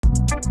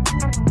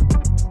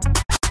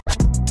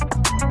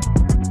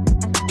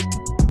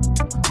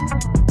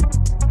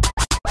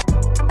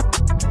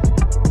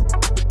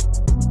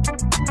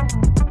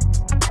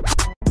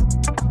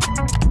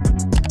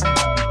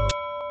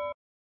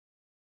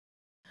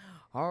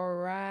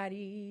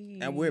Alrighty.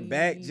 And we're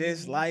back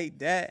just like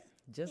that.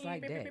 Just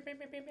like that.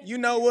 You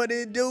know what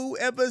it do,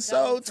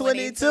 episode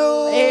 22.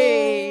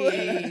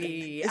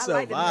 Hey, It's I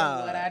like a to know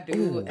vibe. what I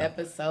do.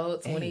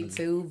 Episode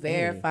 22,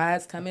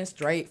 verifies coming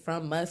straight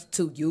from us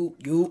to you.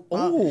 Ooh. We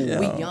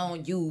Yeah.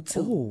 on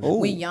YouTube. Ooh.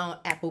 We on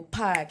Apple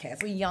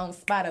Podcasts. We on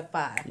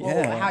Spotify.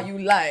 Yeah. Oh, how you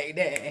like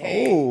that?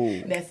 Hey,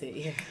 Ooh. that's it.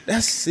 Yeah.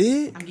 That's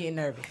it. I'm getting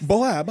nervous.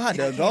 Boy, I'm about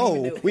to even do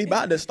go. it. We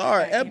about to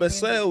start I can't even do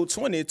episode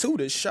 22,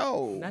 the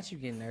show. Not you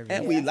getting nervous.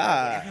 And we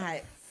live.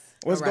 Hot.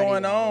 What's Alrighty,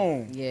 going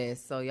y'all. on?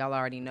 Yes, so y'all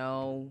already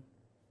know.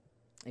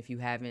 If you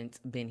haven't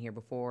been here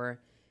before,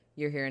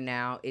 you're here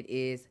now. It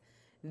is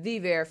the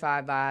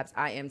Verified Vibes.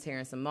 I am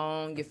Taryn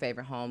Simone, your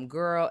favorite home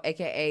girl,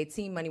 aka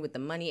Team Money with the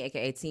Money,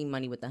 aka Team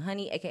Money with the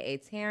Honey, aka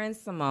Taryn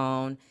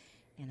Simone,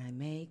 and I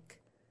make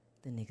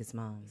the niggas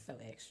moan. So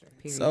extra.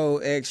 Period. So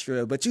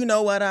extra. But you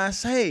know what I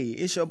say.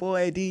 It's your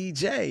boy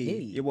DJ. Yeah.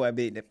 Your boy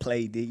Big that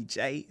play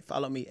DJ.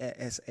 Follow me at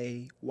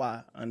SAY_go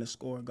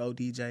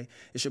DJ.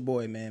 It's your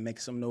boy, man.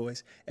 Making some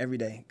noise every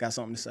day. Got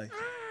something to say.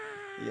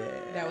 Yeah.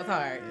 That was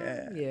hard.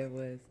 Yeah. Yeah, it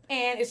was.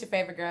 And it's your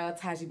favorite girl,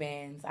 Taji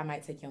Bands. I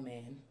might take your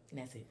man. And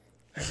that's it.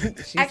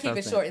 She's I keep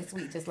it short and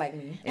sweet, just like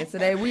me. And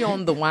today we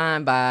on the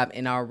wine vibe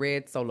in our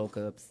red solo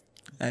cups.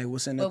 Hey,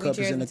 what's in the What we cup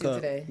is in the cheersing to cup.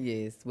 today.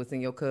 Yes, what's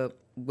in your cup?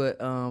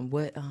 But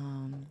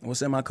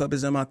What's in my cup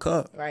is in my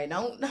cup. Right,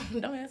 don't ask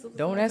what's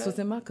don't in my ask cup. what's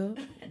in my cup.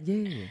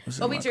 Yeah. What's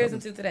in What we my cheersing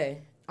cup? to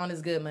today on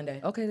this good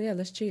Monday? Okay, yeah,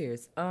 let's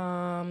cheers.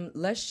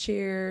 Let's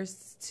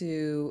cheers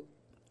to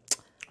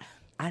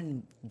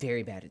I'm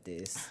very bad at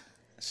this.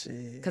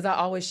 Shit. Because I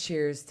always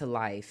cheers to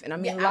life. And I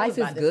mean, Yeah, I life was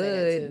is about to say that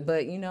good, too.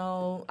 but, you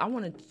know, I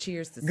want to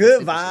cheers to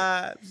Good specific shit.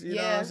 vibes. You know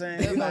what Yeah, I'm saying?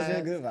 good You know,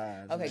 vibes. good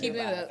vibes. Okay, Keep good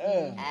it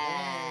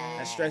up.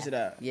 Let's stretch it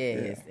out.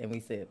 Yes, and we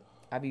sip.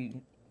 I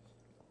be...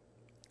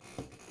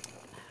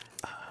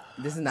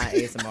 This is not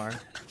ASMR.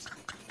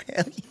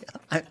 Hell yeah.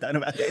 I thought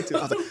about that too.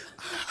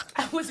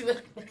 I was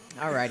like,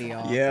 Alrighty,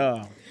 y'all.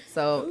 yeah.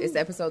 So it's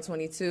episode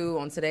 22.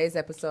 On today's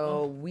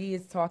episode, we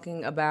is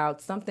talking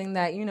about something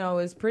that, you know,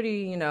 is pretty,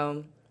 you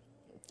know,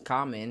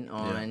 common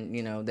on,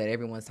 you know, that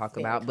everyone's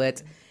talking about.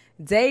 But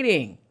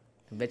dating.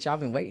 I bet y'all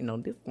been waiting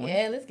on this one.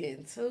 Yeah, let's get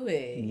into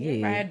it. Yeah.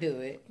 Yeah, try to do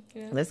it.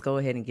 Yeah. Let's go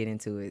ahead and get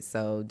into it.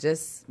 So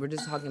we're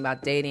just talking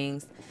about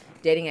dating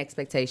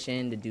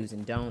expectation, the do's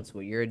and don'ts,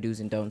 what your do's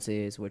and don'ts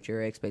is, what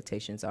your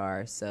expectations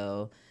are.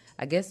 So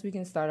I guess we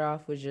can start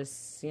off with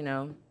just, you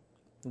know,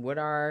 what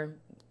are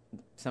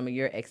some of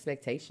your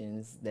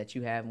expectations that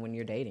you have when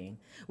you're dating?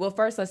 Well,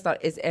 first let's start.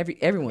 Is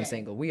everyone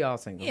single? We all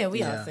single. Yeah, we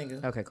Yeah. all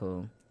single. Okay,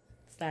 cool.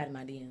 Slide in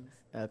my DMs.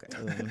 Okay.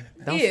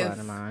 Don't If slide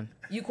in mine.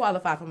 You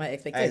qualify for my Hey,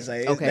 expectations.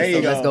 say, Okay, there so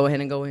you let's go go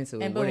ahead and go into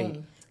it. And What are,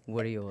 boom.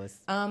 what are yours?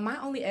 My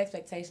only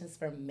expectations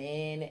for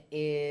men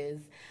is,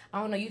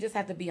 I don't know, you just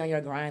have to be on your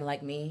grind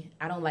like me.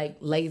 I don't like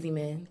lazy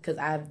men because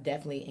I've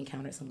definitely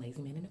encountered some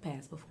lazy men in the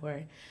past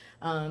before.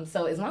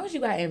 So as long as you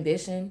got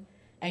ambition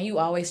and you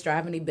always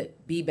striving to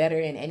be better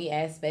in any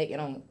aspect, it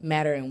don't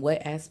matter in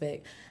what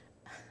aspect,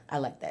 I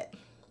like that.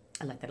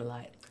 I like that a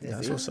lot.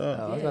 That's what's up.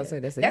 I was about to say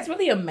that's it. That's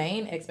really a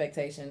main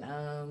expectation.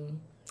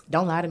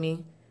 Don't lie to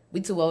me.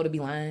 We too old to be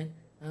lying.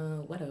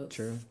 What else?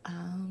 True.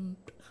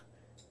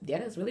 Yeah,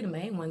 that's really the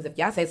main ones. If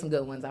y'all say some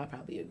good ones, I'll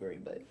probably agree.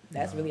 But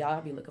that's really all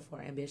I'll be looking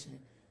for, ambition.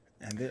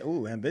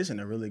 Ambition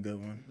a really good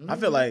one. I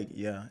feel like,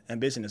 yeah,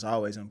 ambition is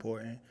always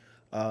important.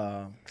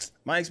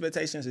 My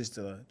expectations is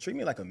to treat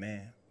me like a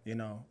man. You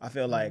know, I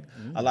feel like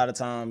a lot of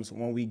times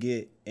when we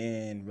get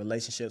in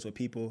relationships with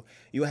people,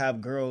 you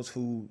have girls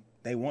who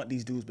they want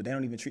these dudes, but they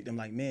don't even treat them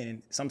like men.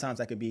 And sometimes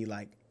that could be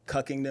like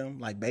cucking them,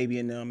 like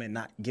babying them and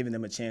not giving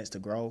them a chance to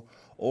grow,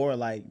 or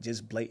like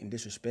just blatant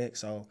disrespect.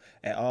 So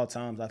at all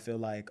times, I feel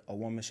like a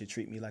woman should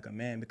treat me like a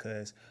man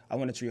because I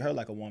want to treat her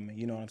like a woman.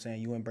 You know what I'm saying?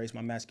 You embrace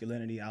my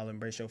masculinity, I'll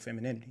embrace your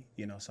femininity,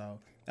 you know? So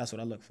that's what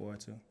I look forward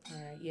to. All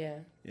right, yeah.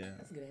 Yeah.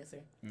 That's a good answer.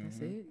 That's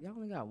it? Y'all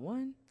only got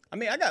one? I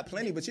mean, I got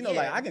plenty, but you know,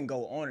 like Yeah. I can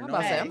go on I'm and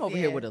about to say, on. I'm over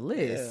Yeah. here with a Yeah,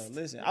 list.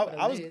 listen, With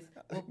I a was, list.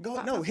 Well, go,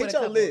 pop- no, pop hit with a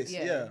your couple, list.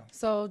 yeah. Yeah.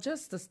 So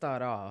just to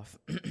start off,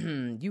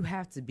 you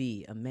have to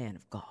be a man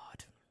of God.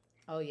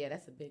 Oh, yeah,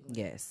 that's a big one.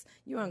 Yes.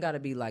 You don't got to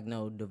be like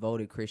no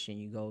devoted Christian.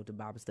 You go to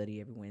Bible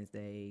study every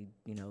Wednesday,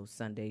 you know,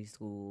 Sunday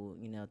school,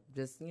 you know,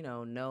 just, you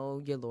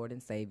know your Lord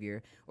and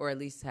Savior, or at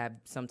least have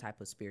some type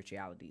of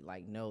spirituality.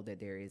 Like know that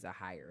there is a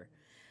higher.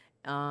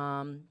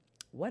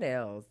 What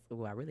else?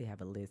 Oh, I really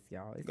have a list,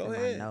 y'all. It's Go in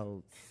ahead. my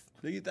notes.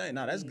 Do you think?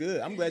 No, that's good.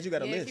 I'm glad you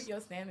got a Yeah, list. keep your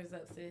standards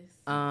up, sis.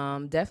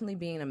 Definitely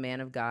being a man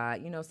of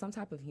God, you know, some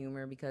type of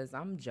humor because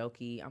I'm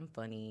jokey, I'm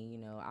funny, you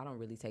know, I don't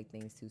really take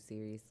things too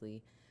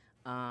seriously.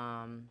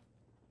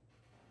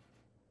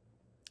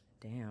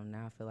 Damn,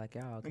 now I feel like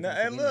y'all. No,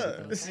 hey,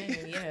 look.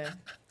 Yeah.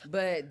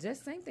 But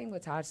just same thing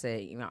what Taj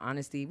said. You know,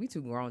 honesty. We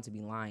too grown to be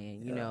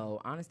lying. You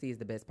know, honesty is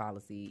the best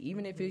policy.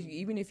 Even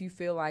if you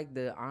feel like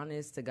the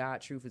honest to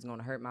God truth is going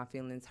to hurt my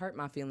feelings,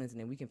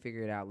 and then we can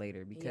figure it out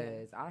later.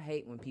 Because I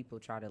hate when people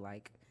try to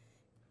like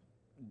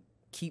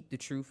keep the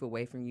truth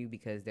away from you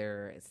because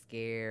they're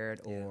scared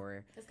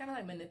or it's kind of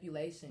like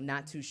manipulation.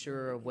 Not too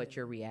sure of what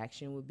your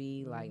reaction would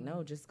be. Like,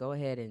 no, just go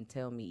ahead and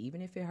tell me.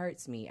 Even if it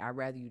hurts me, I'd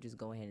rather you just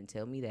go ahead and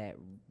tell me that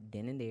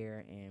then and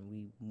there, and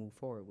we move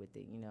forward with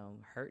it. You know,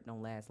 hurt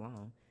don't last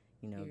long.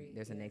 You know,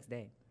 there's a next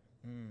day.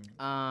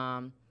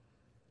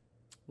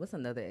 What's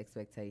another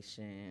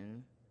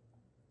expectation?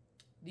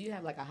 Do you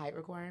have like a height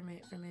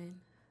requirement for men?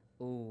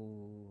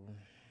 Ooh,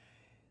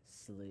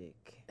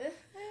 slick.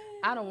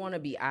 I don't want to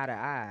be eye to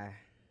eye.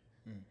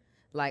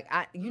 Like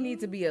you need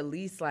to be at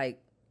least 2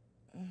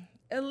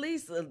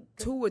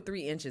 or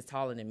 3 inches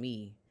taller than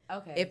me.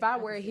 Okay. If I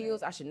wear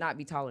heels, I should not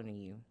be taller than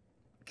you.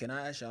 Can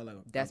I ask y'all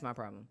That's my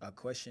problem. a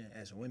question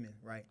as women,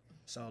 right?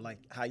 So like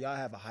how y'all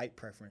have a height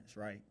preference,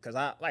 right? Because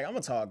I'm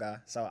a tall guy,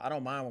 so I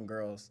don't mind when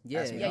girls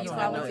ask me how you tall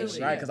fall I am, into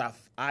it, right? Because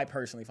I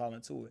personally fall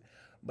into it.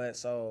 But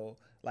so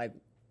like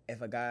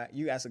if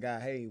you ask a guy,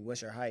 hey,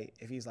 what's your height?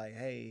 If he's like,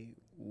 hey,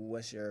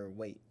 what's your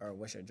weight or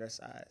what's your dress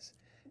size?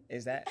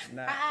 Is that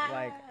not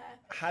like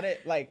how did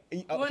like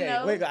okay? Well,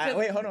 no,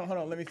 wait, hold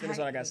on. Let me finish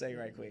what I gotta say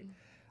right quick.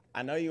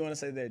 I know you want to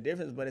say there's a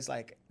difference, but it's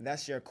like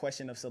that's your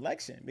question of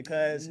selection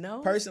because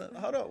personally,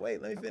 hold on,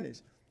 wait, let me finish.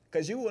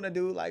 Because you want to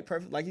do like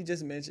perfect, like you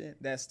just mentioned,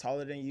 that's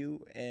taller than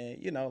you,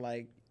 and you know,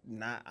 like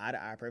not eye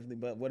to eye perfectly.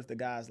 But what if the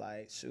guy's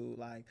like, shoot,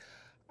 like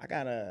I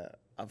got a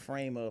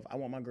frame of I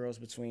want my girls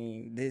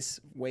between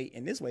this weight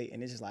and this weight,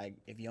 and it's just like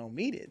if you don't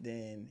meet it,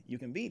 then you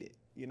can beat it.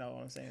 You know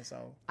what I'm saying?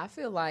 So I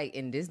feel like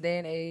in this day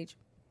and age,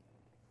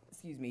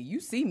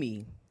 you see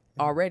me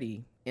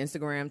already.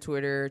 Instagram,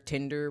 Twitter,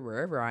 Tinder,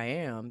 wherever I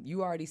am,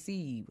 you already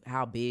see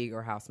how big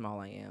or how small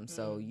I am.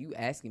 So you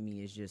asking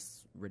me is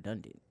just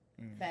redundant.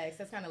 Facts.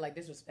 That's kind of like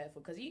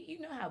disrespectful because you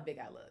know how big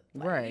I look.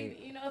 Like, right.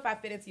 You know if I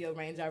fit into your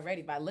range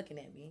already by looking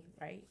at me,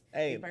 right?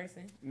 Hey,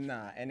 person.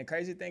 Nah, and the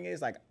crazy thing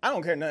is like I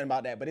don't care nothing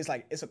about that, but it's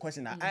like it's a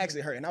question that I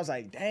actually heard, and I was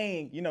like,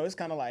 dang, you know, it's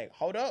kind of like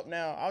hold up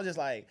now. I was just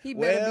like, he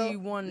better be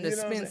wanting to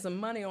spend some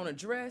money on a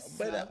dress.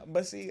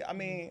 But see, I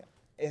mean.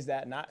 Is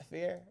that not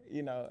fair?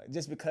 You know,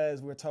 just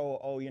because we're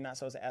told, oh, you're not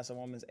supposed to ask a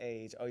woman's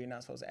age, oh, you're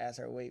not supposed to ask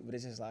her weight, but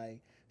it's just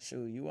like,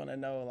 shoot, you want to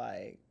know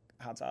like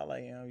how tall I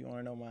am, you want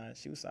to know my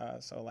shoe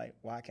size, so like,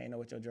 why I can't know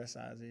what your dress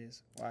size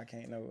is? Why I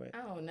can't know it?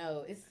 I don't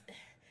know.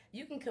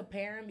 You can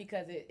compare them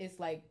because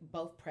it's like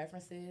both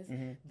preferences,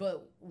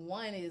 but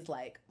one is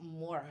like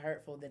more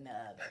hurtful than the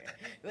other.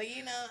 Like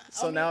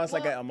So now it's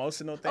like an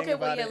emotional thing. Okay,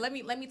 about it? let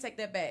me take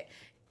that back.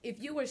 If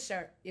you were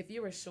short,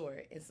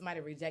 and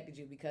somebody rejected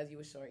you because you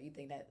were short, you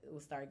think that it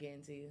would start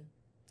getting to you?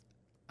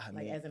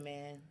 As a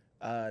man?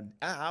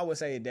 I would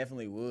say it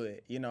definitely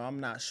would. You know, I'm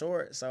not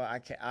short, so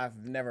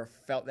I've never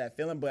felt that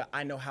feeling, but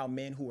I know how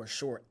men who are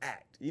short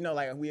act. You know,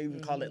 like we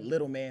even call it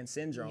little man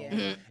syndrome.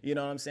 Yeah. You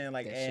know what I'm saying?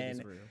 Like,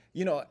 and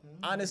you know,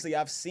 honestly,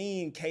 I've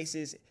seen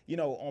cases, you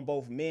know, on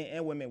both men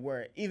and women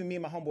where even me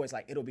and my homeboys,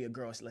 like, it'll be a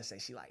girl, so let's say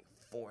she like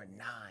 4'9",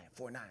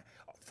 4'5",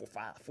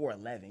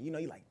 4'11". You know,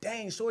 you're like,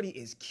 dang, shorty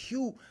is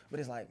cute, but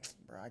it's like,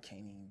 bro, I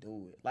can't even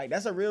do it. Like,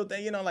 that's a real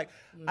thing. You know, like,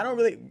 I don't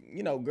really,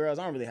 you know, girls,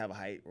 I don't really have a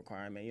height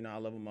requirement. You know, I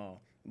love them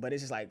all. But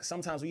it's just like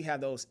sometimes we have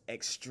those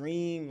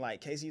extreme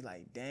like cases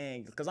like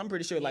dang, because I'm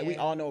pretty sure like we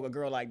all know a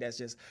girl like that's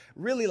just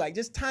really like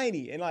just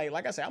tiny and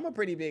like I said, I'm a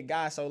pretty big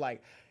guy, so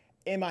like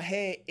in my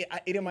head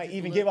it might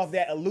even give off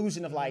that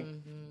illusion of like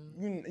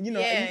you know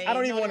I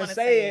don't even want to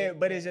say it,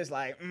 but it's just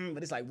like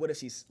but it's like what if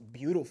she's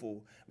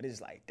beautiful, but it's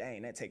just like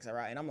dang, that takes her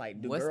out, and I'm like,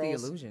 what's the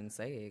illusion?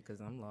 Say it, because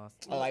I'm lost.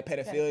 Oh, like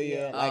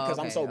pedophilia, like because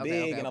I'm so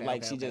big and I'm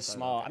like she just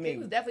small. I mean, it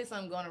was definitely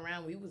something going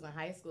around when we was in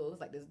high school. It was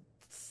like this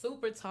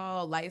super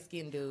tall,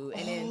 light-skinned dude,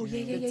 and then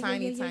the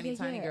tiny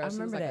girl. She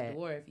was like a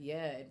dwarf.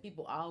 Yeah, and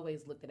people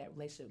always looked at that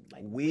relationship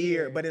like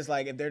weird. But it's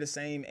like if they're the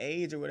same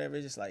age or whatever,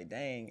 it's just like,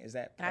 dang, is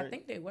that? And I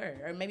think they were,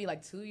 or maybe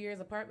like 2 years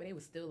apart, but they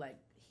was still like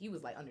he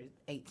was like under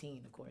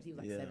 18, of course. He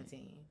was like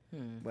 17.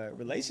 But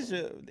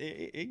relationship,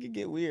 it could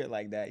get weird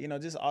like that. You know,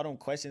 just all them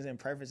questions and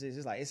preferences.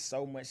 It's like it's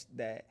so much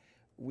that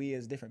we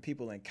as different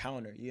people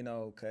encounter, you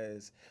know,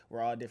 because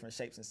we're all different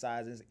shapes and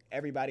sizes.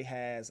 Everybody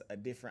has a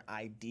different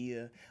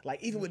idea.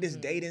 Like even with this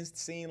dating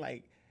scene,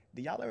 like,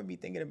 do y'all ever be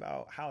thinking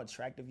about how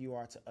attractive you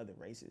are to other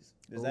races?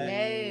 Does that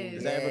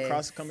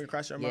ever come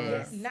across your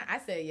mind? I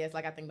said yes,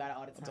 like I think about it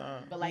all the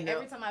time. But like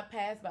every time I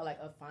pass by like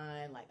a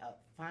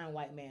fine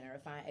white man or a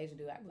fine Asian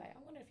dude, I'm like, I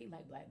wonder if he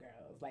like black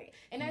girls. Like,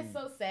 and that's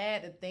so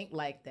sad to think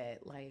like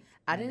that. Like,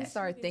 I didn't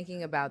start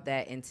thinking about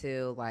that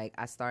until like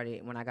I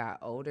started when I got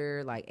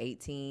older, like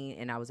 18,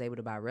 and I was able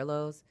to buy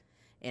Rillos.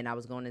 And I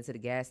was going into the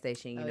gas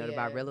station, you know, to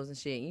buy Rillos and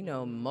shit. You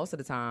know, most of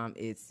the time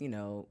it's, you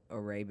know,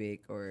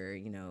 Arabic or,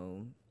 you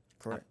know,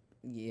 correct.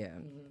 Yeah,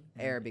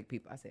 Arabic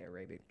people. I say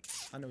Arabic.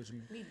 I know what you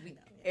mean. We know.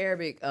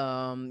 Arabic,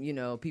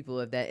 people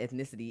of that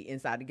ethnicity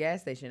inside the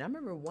gas station. I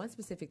remember one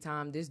specific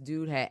time this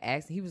dude had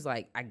asked, he was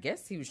like, I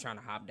guess he was trying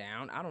to hop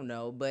down. I don't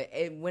know. But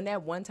when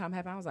that one time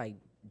happened, I was like,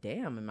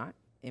 damn,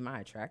 am I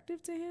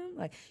attractive to him?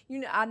 Like,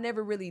 I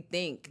never really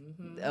think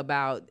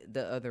about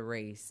the other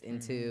race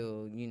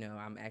until,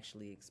 I'm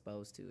actually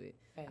exposed to it.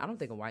 I don't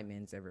think a white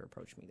man's ever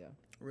approached me though.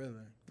 Really?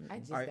 I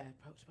just got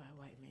approached by a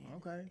white man.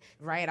 Okay.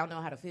 Right, I don't know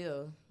how to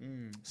feel.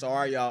 So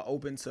are y'all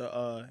open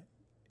to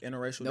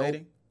interracial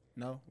dating?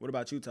 No? What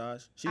about you,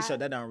 Taj? She shut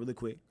that down really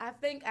quick. I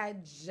think I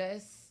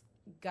just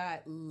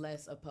got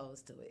less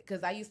opposed to it.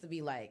 Because I used to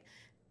be like,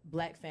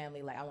 black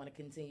family, like I want to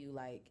continue,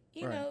 like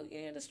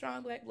the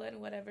strong black blood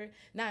and whatever.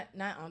 Not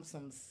on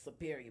some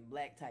superior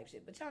black type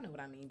shit, but y'all know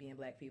what I mean, being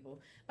black people.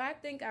 But I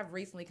think I've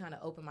recently kind of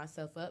opened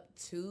myself up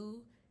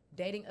to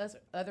dating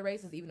other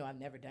races, even though I've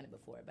never done it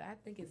before. But I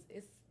think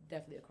it's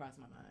definitely across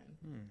my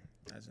mind.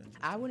 That's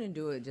interesting. I wouldn't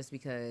do it just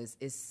because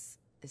it's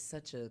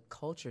such a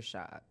culture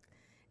shock,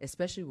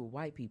 especially with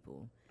white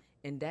people,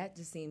 and that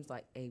just seems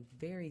like a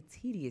very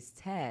tedious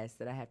task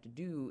that I have to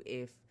do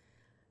if,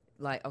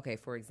 like, okay,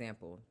 for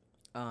example.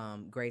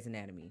 Grey's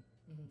Anatomy,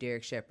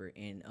 Derek Shepherd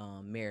and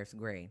Meredith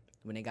Grey.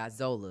 When they got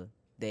Zola,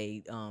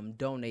 they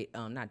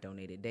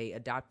they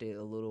adopted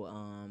a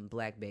little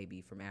black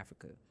baby from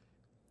Africa.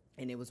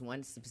 And it was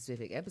one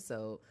specific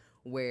episode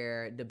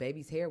where the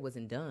baby's hair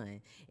wasn't done,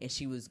 and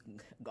she was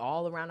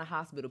all around the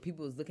hospital.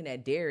 People was looking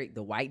at Derek,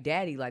 the white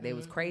daddy, like they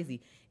was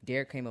crazy.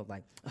 Derek came up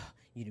like, oh,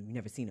 you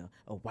never seen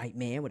a white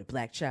man with a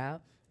black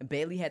child? And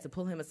Bailey had to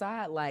pull him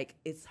aside, like,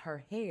 it's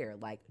her hair.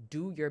 Like,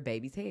 do your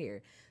baby's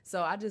hair.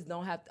 So I just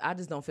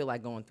don't feel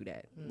like going through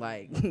that.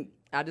 Like,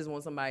 I just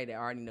want somebody that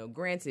already know.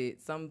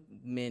 Granted, some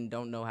men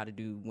don't know how to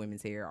do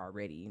women's hair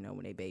already,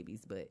 when they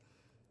babies. But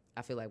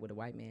I feel like with a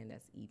white man,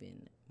 that's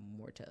even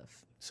more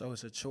tough. So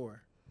it's a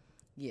chore.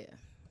 Yeah.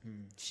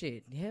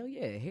 Shit. Hell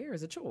yeah. Hair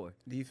is a chore.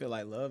 Do you feel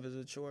like love is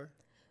a chore?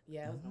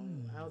 Yeah,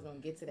 I was gonna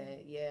get to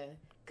that. Yeah,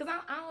 cause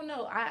I don't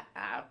know.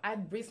 I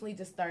recently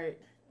just started.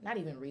 Not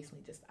even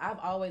recently. Just I've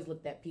always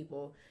looked at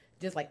people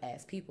just like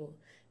as people,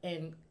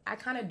 and I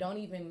kind of don't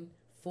even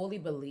fully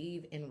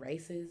believe in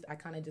races. I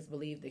kind of just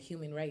believe the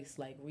human race.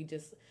 Like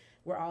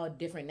we're all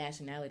different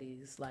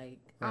nationalities. Like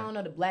I don't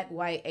know, the black,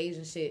 white,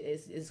 Asian shit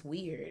is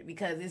weird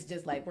because it's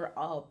just like we're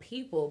all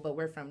people, but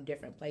we're from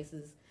different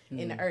places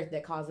in the earth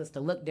that cause us to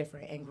look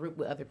different and group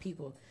with other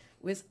people.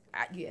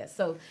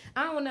 So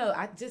I don't know.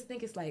 I just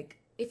think it's like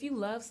if you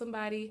love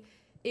somebody,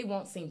 it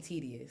won't seem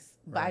tedious.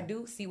 But I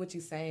do see what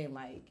you're saying,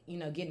 like,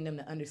 getting them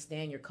to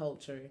understand your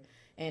culture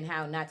and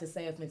how not to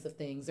say offensive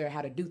things or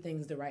how to do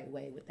things the right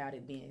way without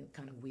it being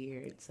kind of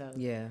weird. So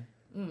yeah.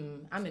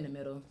 I'm in the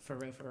middle, for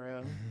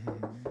real.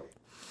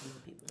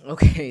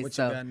 Okay, what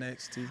you got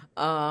next, T?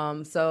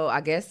 So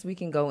I guess we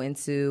can go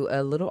into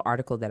a little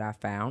article that I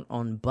found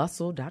on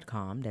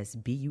bustle.com. That's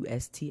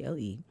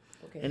BUSTLE.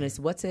 Okay. And it's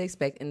what to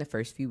expect in the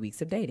first few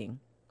weeks of dating.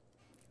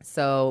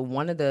 So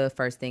one of the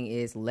first thing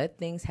is let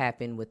things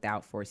happen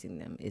without forcing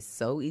them. It's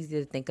so easy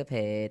to think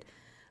ahead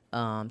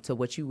to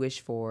what you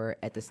wish for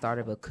at the start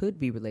of a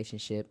could-be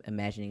relationship,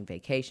 imagining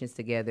vacations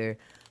together,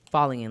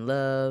 falling in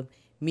love,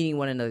 meeting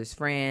one another's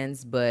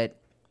friends. But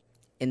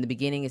in the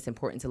beginning, it's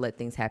important to let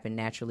things happen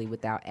naturally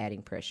without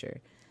adding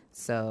pressure.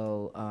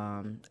 So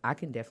I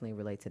can definitely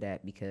relate to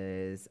that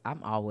because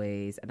I'm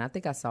always, and I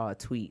think I saw a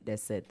tweet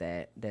that said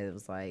that it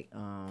was like,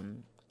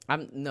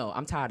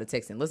 I'm tired of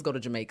texting. Let's go to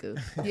Jamaica.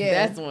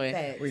 Yeah, that's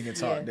when we can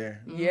talk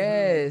there.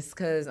 Yes,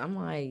 because I'm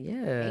like,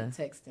 yeah,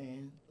 hate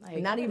texting.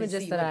 Like, not even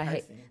just that I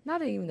hate,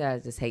 not even that I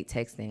just hate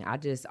texting. I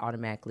just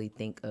automatically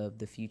think of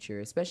the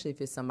future, especially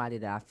if it's somebody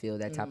that I feel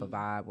that type of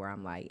vibe where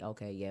I'm like,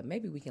 okay, yeah,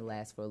 maybe we can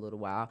last for a little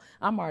while.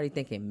 I'm already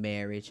thinking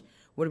marriage.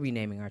 What are we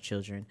naming our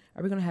children?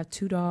 Are we gonna have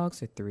 2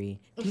 dogs or 3?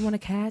 Do you want a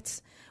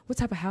cat? What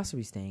type of house are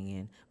we staying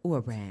in? Or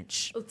a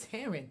ranch? Oh,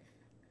 Taryn,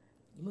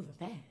 you're moving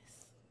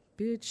fast.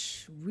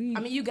 Bitch,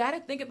 I mean, you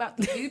gotta think about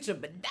the future,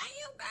 but damn,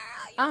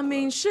 girl. I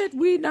mean, shit,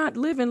 we not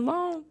living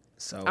long.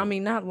 So I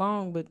mean, not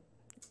long, but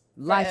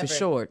life forever. is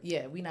short.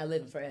 Yeah, we not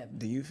living forever.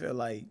 Do you feel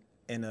like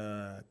in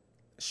a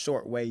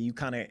short way you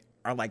kind of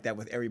are like that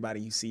with everybody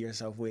you see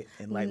yourself with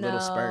in like little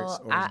spurts,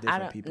 or it's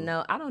different people?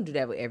 No, I don't do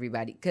that with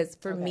everybody. Because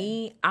for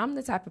me, I'm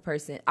the type of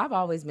person, I've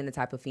always been the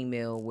type of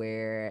female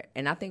where,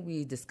 and I think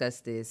we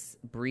discussed this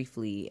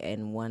briefly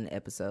in one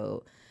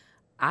episode,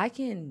 I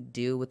can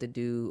deal with a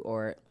dude,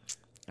 or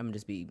I'm gonna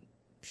just be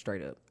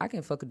straight up. I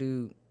can fuck a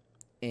dude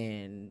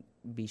and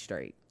be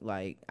straight.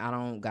 Like, I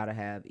don't gotta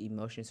have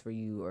emotions for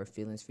you or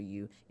feelings for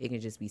you. It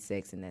can just be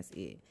sex and that's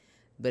it.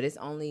 But it's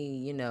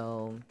only,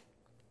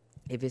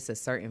 if it's a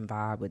certain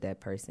vibe with that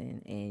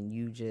person and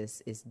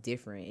it's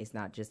different. It's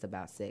not just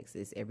about sex.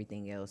 It's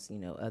everything else,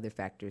 other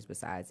factors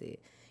besides it.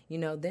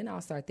 Then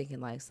I'll start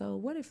thinking like, so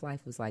what if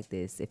life was like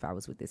this if I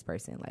was with this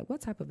person? Like, what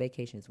type of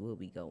vacations will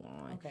we go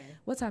on? Okay.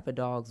 What type of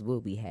dogs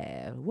will we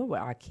have? What would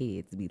our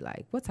kids be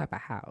like? What type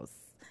of house?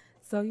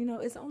 So,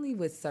 it's only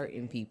with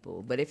certain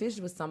people. But if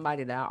it's with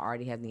somebody that I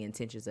already have the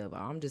intentions of,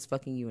 I'm just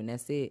fucking you and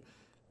that's it,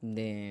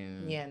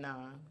 then Yeah, nah.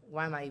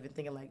 Why am I even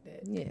thinking like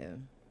that? yeah.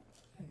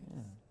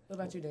 What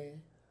about you,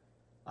 Dan?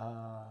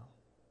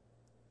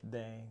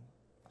 Dang.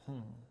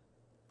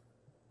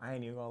 I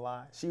ain't even gonna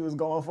lie. She was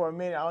going for a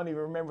minute. I don't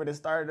even remember the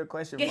start of the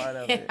question part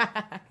of it.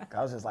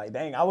 I was just like,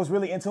 dang. I was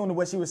really in tune to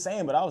what she was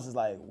saying, but I was just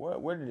like,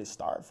 where did it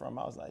start from?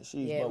 I was like,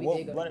 Yeah, but we what,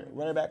 did go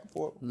run it back and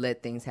forth.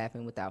 Let things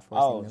happen without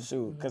forcing Oh, them.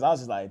 shoot. Because I was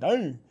just like,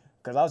 dang.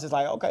 Because I was just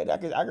like, okay, I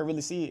could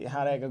really see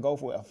how that could go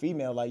for a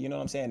female. Like, you know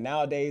what I'm saying?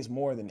 Nowadays,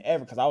 more than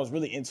ever. Because I was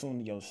really in tune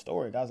to your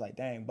story. I was like,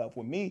 dang. But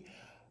for me,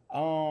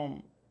 I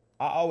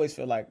always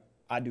feel like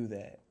I do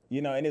that.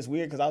 You know, and it's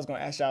weird because I was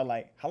going to ask y'all,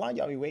 like, how long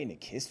y'all be waiting to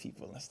kiss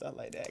people and stuff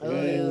like that?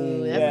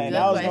 Ooh, that's a and good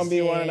that was going to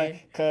be one of the,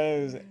 question.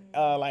 because,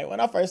 like, when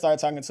I first started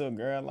talking to a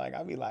girl, like,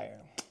 I'd be like,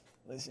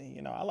 listen,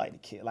 you know, I like to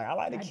kiss. Like, I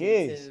like to do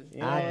kiss. too.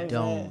 You know what I I'm saying?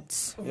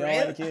 don't. You don't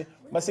like to kiss?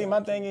 But see,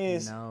 my thing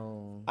is,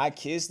 No. I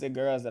kiss the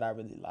girls that I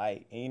really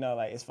like. And, you know,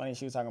 like, it's funny,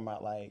 she was talking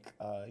about, like,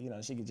 you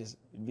know, she could just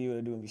be able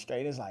to do and be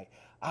straight. It's like,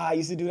 I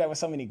used to do that with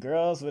so many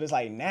girls, but it's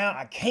like, now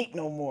I can't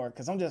no more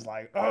because I'm just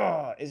like,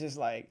 it's just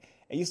like,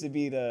 it used to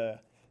be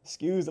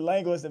excuse the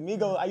language, the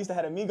Migo. I used to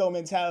have a Migo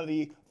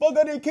mentality. Fuck,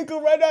 I didn't kick her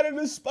right out of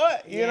the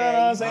spot. You know what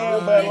I'm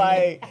saying? But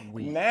like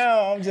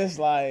now, I'm just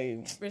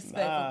like Respectful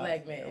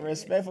black man.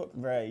 Respectful,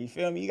 bro. You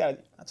feel me? I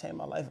changed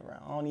my life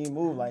around. I don't even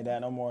move like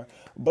that no more.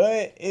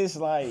 But it's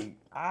like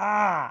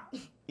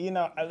you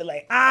know, I be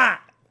like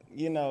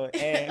you know,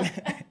 and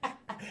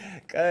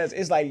cause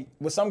it's like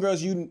with some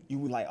girls you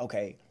like,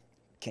 okay,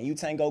 can you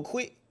tango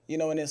quick? You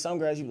know, and then some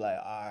girls you be like,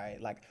 all right,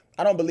 like.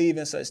 I don't believe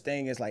in such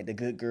thing as like the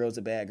good girls,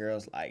 the bad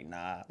girls. Like,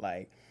 nah,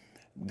 like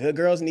good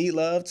girls need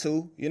love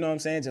too. You know what I'm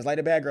saying? Just like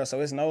the bad girls.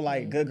 So it's no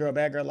like good girl,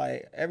 bad girl.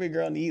 Like every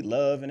girl need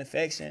love and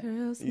affection.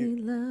 Girls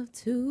need love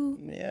too.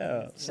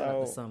 Yeah. Shout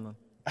out to So, Summer.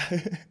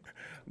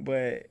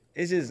 but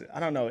it's just, I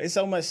don't know. It's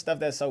so much stuff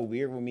that's so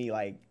weird with me,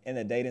 like in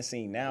the dating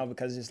scene now,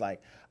 because it's just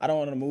like, I don't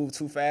want to move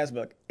too fast,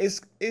 but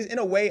it's in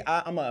a way,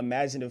 I'm an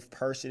imaginative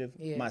person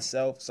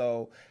myself.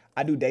 So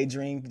I do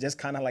daydream, just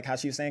kind of like how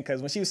she was saying,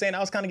 because when she was saying I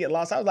was kind of getting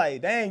lost, I was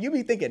like, dang, you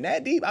be thinking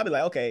that deep? I'd be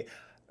like, okay.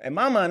 In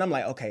my mind, I'm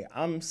like, okay,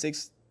 I'm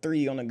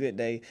 6'3" on a good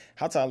day.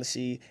 How tall is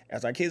she?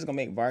 As our kids are going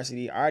to make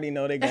varsity, I already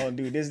know they're going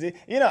to do this.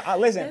 You know,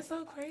 listen. That's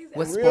so crazy.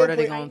 What Real sport are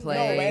they quick, gonna play?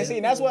 No, man. See,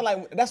 that's what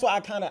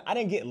I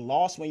didn't get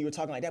lost when you were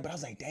talking like that. But I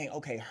was like, dang,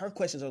 okay, her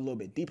questions are a little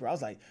bit deeper. I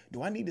was like,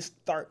 do I need to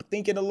start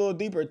thinking a little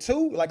deeper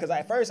too? Like, cause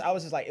at first I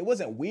was just like, it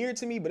wasn't weird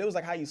to me, but it was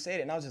like how you said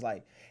it, and I was just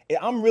like,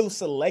 I'm real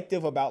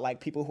selective about like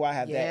people who I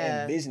have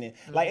that envisioning.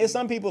 Like, it's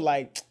some people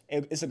like,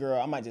 it's a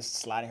girl, I might just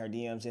slide in her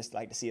DMs just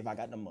like to see if I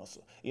got the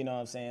muscle. You know what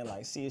I'm saying?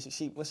 Like, see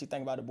if what she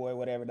think about the boy,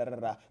 whatever,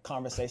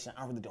 conversation.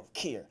 I really don't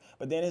care.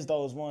 But then it's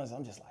those ones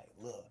I'm just like,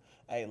 look.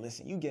 Hey,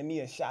 listen, you give me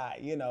a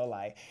shot, you know,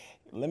 like,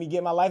 let me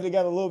get my life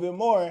together a little bit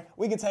more.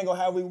 We can tango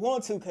how we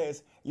want to,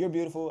 because you're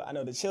beautiful. I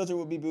know the children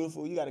will be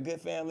beautiful. You got a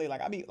good family. Like,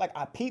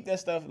 I peep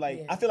that stuff.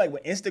 Like, I feel like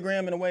with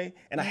Instagram in a way,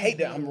 and I hate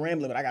that I'm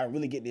rambling, but I got to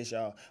really get this,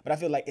 y'all. But I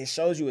feel like it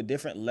shows you a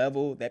different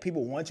level that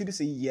people want you to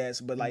see, yes,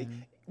 but like,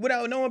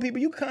 without knowing people,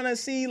 you kind of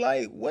see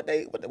like what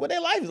their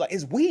life is like.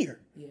 It's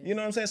weird. You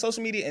know what I'm saying?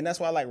 Social media, and that's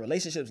why like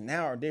relationships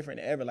now are different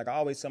than ever. Like, I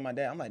always tell my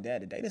dad, I'm like,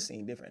 Dad, the dating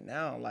scene different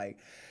now. Like,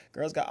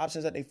 girls got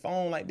options at their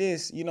phone like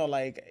this, you know,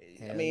 like,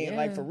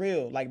 like for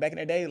real. Like back in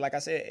the day, like I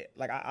said,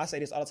 like I say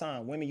this all the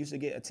time, women used to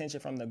get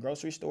attention from the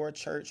grocery store,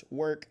 church,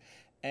 work,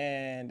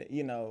 and,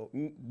 you know,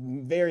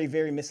 very,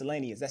 very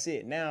miscellaneous. That's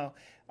it. Now,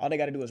 all they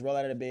got to do is roll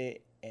out of the bed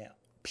and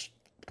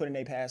put in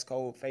their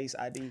passcode, face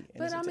ID.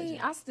 But I mean,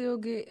 I still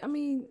get. I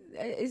mean,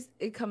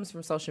 it comes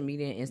from social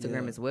media and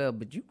Instagram as well.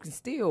 But you can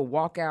still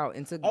walk out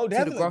into to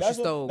the grocery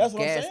store,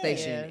 gas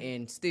station,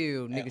 and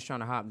still niggas trying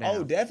to hop down.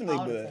 Oh, definitely.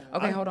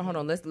 But okay, hold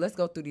on. Let's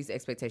go through these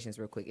expectations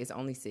real quick. It's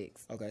only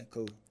 6. Okay,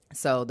 cool.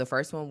 So the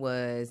first one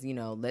was, you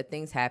know, let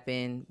things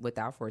happen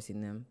without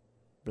forcing them.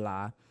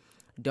 Blah.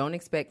 Don't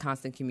expect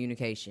constant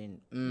communication.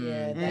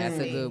 That's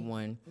a good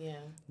one. Yeah.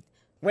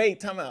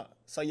 Wait, time out.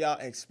 So y'all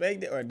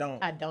expect it or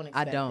don't? I don't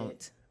expect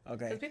it.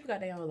 Okay. Because people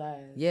got their own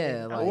lives.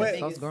 Yeah, like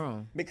folks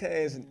grown.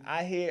 Because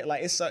I hear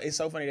like it's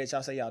so funny that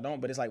y'all say y'all don't,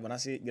 but it's like when I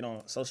see it get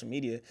on social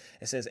media,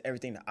 it says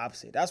everything the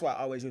opposite. That's why I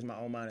always use my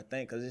own mind to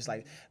think, because it's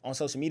like on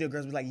social media,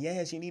 girls be like,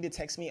 yes, you need to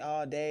text me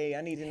all day.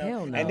 I need to know.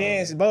 Hell no. And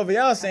then it's both of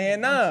y'all saying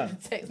nah.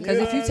 Because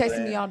if you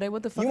texting me all day,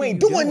 what the fuck you ain't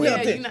doing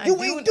nothing.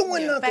 You ain't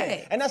doing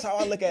nothing. And that's how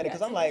I look at it,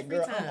 because I'm like,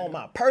 girl, I'm on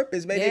my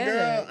purpose, baby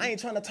girl. I ain't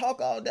trying to talk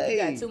all day.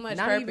 You got too much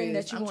not purpose. Even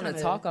that you want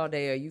to talk all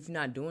day or you're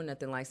not doing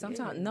nothing. Like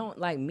sometimes, no,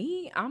 like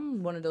me,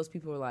 I'm one of those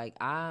people who are like,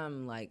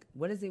 I'm like,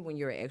 what is it when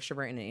you're an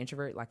extrovert and an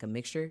introvert? Like a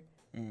mixture?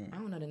 I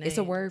don't know the name. It's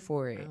a word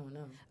for it. I don't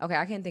know. Okay,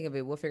 I can't think of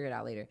it. We'll figure it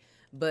out later.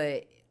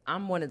 But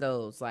I'm one of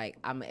those, like,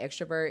 I'm an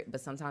extrovert, but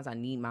sometimes I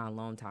need my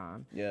alone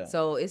time. Yeah.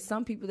 So it's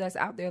some people that's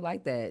out there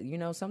like that. You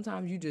know,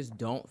 sometimes you just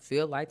don't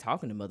feel like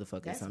talking to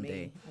motherfuckers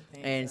someday.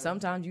 And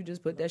sometimes you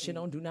just put that shit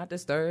on Do Not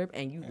Disturb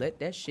and you let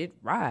that shit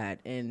ride.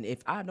 And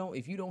if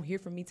you don't hear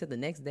from me till the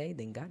next day,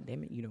 then God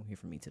damn it, you don't hear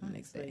from me till the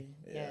next day.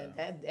 Yeah,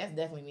 that's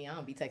definitely me. I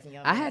don't be texting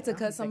y'all. I had to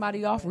cut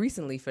somebody off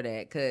recently for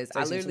that because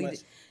I literally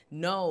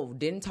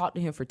didn't talk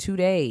to him for 2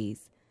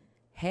 days.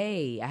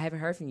 hey, I haven't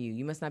heard from you.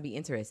 You must not be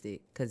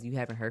interested because you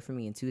haven't heard from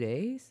me in 2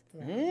 days.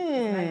 Right. It's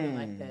not even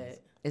like that.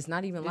 It's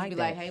not even Just like be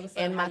that. like, hey, what's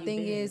up? And How my you thing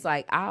been? is,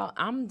 like,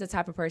 I'm the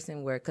type of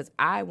person where, because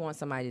I want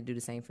somebody to do the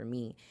same for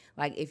me.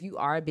 Like, if you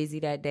are busy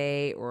that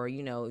day or,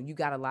 you know, you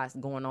got a lot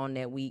going on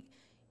that week,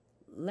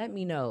 let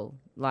me know.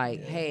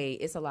 Like, hey,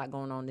 it's a lot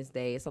going on this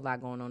day. It's a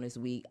lot going on this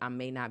week. I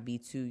may not be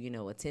too, you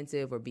know,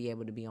 attentive or be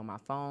able to be on my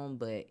phone,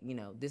 but, you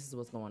know, this is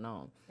what's going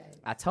on. Right.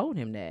 I told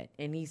him that,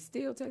 and he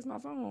still texts my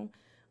phone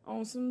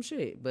on some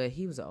shit. But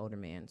he was an older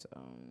man, so.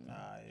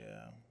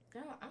 Yeah.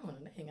 I don't know.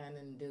 That ain't got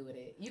nothing to do with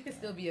it. You can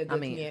still be a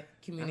good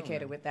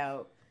communicator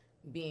without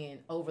being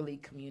overly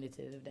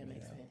communicative, if that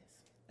makes sense.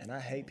 And I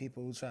hate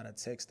people who try to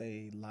text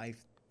their life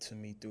to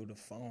me through the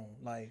phone.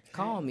 Like,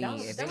 Call me. Don't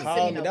if send it's-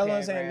 call me. no That's what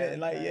I'm paragraph, saying.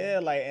 Like, right. yeah,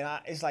 like, and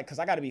it's like, cause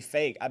I gotta be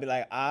fake. I'd be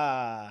like,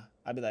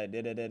 I'd be like,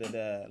 da da da da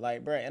da.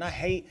 Like, bruh, and I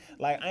hate,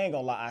 like, I ain't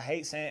gonna lie, I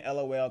hate saying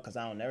LOL because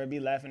I don't never be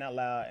laughing out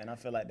loud, and I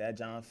feel like that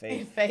John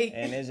fake. Fake.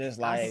 And it's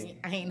just I like,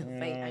 ain't no you know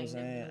fake. what I I'm ain't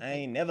saying? never no I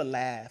ain't never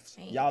laughed.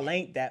 Y'all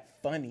ain't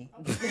that funny.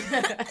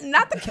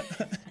 Not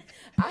the.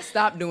 I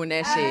stopped doing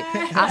that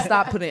shit. I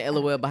stopped putting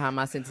LOL behind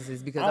my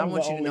sentences because I I'm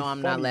want the you to know only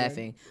I'm not funny one.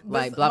 laughing.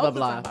 Like blah Most blah of the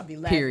time I blah. be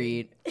laughing.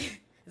 Period.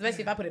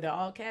 Especially if I put it in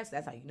all caps,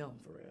 that's how you know I'm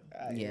for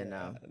real. Yeah,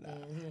 no.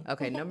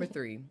 Okay, number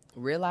 3.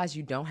 Realize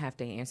you don't have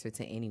to answer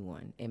to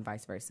anyone, and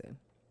vice versa.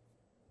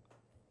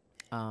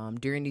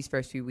 During these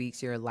first few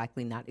weeks, you're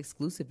likely not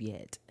exclusive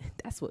yet.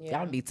 That's what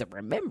y'all need to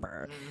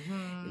remember.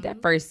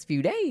 That first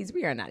few days,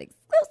 we are not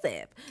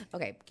exclusive.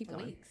 Okay, keep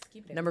going. Weeks.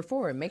 Keep it. Number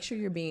 4, make sure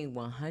you're being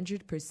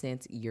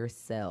 100%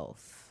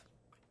 yourself.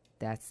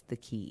 That's the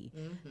key.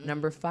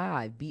 Number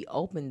 5, be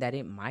open that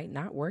it might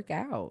not work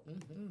out.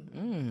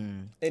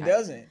 It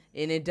doesn't.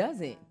 And it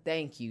doesn't.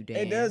 Thank you, Dan.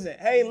 It doesn't.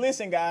 Hey,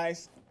 listen,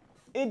 guys.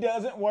 It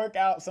doesn't work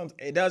out.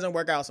 It doesn't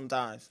work out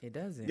sometimes. It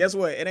doesn't. Guess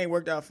what? It ain't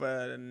worked out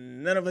for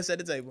none of us at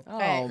the table.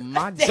 Oh,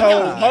 my God.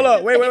 So hold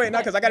up, wait, no,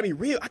 because I gotta be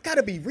real. I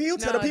gotta be real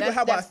to No, the people that's-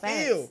 how I that's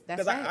feel. facts.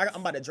 That's Because facts.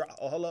 I'm about to drop.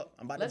 Oh, hold up,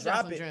 I'm about Let's to drop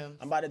drop some it. drums.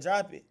 I'm about to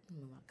drop it.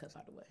 Move my cup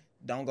out the way.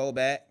 Don't go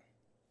back,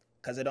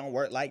 cause it don't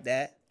work like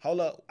that. Hold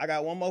up, I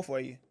got one more for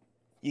you.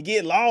 You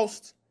get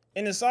lost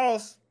in the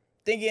sauce,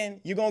 thinking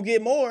you're gonna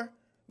get more,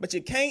 but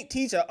you can't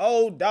teach an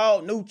old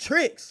dog new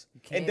tricks.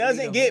 can't It lead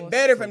doesn't a get horse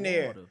better to from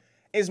there. water.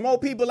 It's more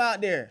people out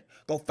there.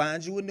 Go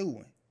find you a new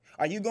one.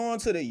 Are you going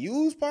to the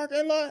used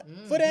parking lot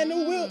for that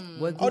new whip?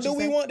 What Or Gucci do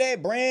we say? want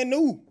that brand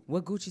new?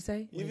 What Gucci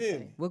say? You feel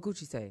me? What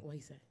Gucci say? What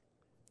he say?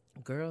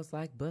 Girls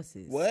like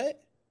buses.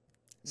 What?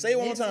 Say it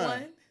one more This time.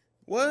 one?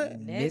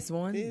 What? This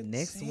one, 15.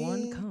 next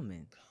one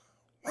coming.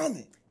 Run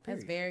it.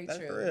 That's very That's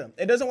true. for real.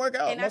 It doesn't work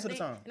out And most I of think,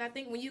 the time. And I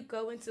think when you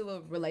go into a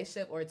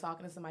relationship or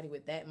talking to somebody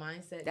with that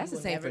mindset, That's you the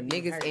will same never for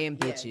be niggas hurt.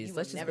 and Yeah, bitches. you will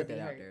Let's just never put that be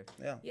out hurt.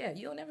 there. Yeah. Yeah,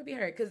 you'll never be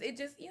hurt because it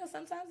just,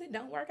 sometimes it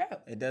don't work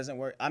out. It doesn't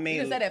work. I You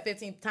mean, can say that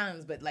 15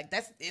 times, but like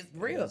it's it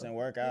real. doesn't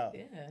work out.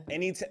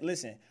 Yeah.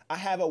 Listen, I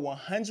have a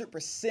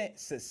 100%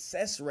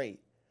 success rate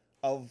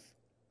of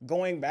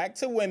going back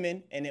to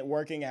women and it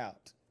working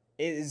out.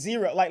 It is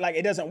zero. Like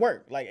it doesn't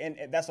work. Like, and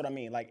that's what I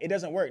mean. Like, it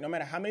doesn't work. No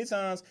matter how many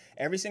times,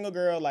 every single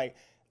girl, like,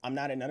 I'm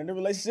not in none of the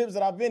relationships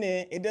that I've been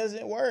in, it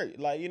doesn't work.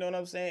 Like, you know what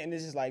I'm saying? And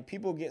it's just like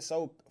people get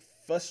so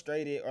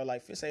frustrated or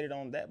like fixated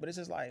on that, but it's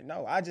just like,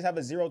 no, I just have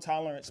a zero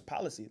tolerance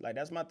policy. Like,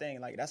 that's my thing.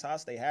 Like, that's how I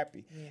stay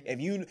happy.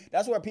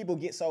 That's where people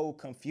get so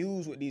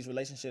confused with these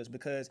relationships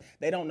because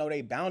they don't know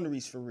their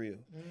boundaries for real.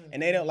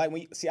 And they don't like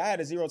I had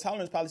a zero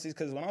tolerance policy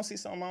because when I see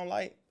something I don't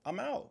like, I'm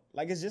out.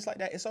 Like, it's just like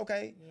that. It's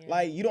okay.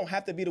 Like, you don't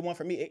have to be the one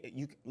for me.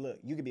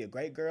 You could be a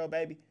great girl,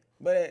 baby,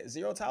 but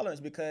zero tolerance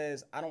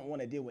because I don't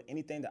want to deal with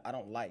anything that I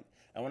don't like.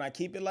 And when I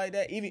keep it like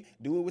that, even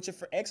do it with your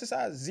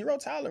exercise, zero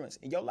tolerance,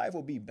 and your life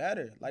will be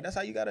better. Like, that's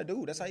how you gotta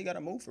do. That's how you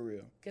gotta move for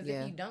real. Because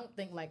if you don't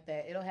think like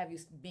that, it'll have you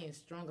being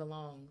strung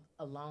along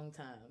a long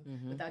time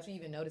without you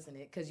even noticing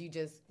it. Because you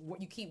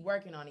keep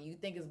working on it. You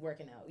think it's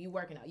working out. You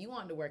working out. You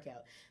want it to work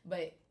out,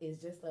 but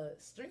it's just a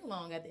string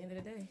along at the end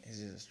of the day. It's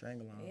just a string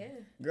along. Yeah,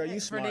 Girl, you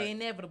for smart. the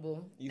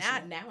inevitable.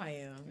 Now I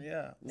am.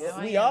 Yeah, Now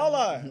I we am. all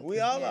are. We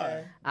all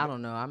are. I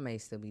don't know. I may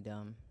still be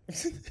dumb.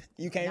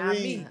 You can't Not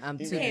read. me. I'm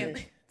You too can't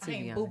good. I To be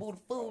ain't boo boo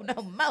honest. the fool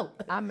no more.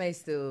 I may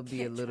still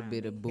be a little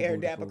bit of boo air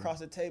boo. dap across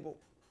the table.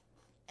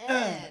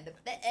 And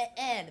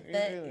Yeah,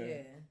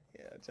 yeah.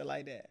 just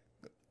like that.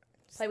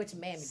 Play with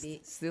your mammy,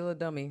 bitch. Still a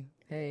dummy.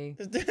 Hey.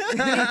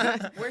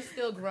 We're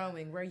still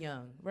growing. We're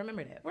young.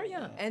 Remember that. We're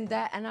young. And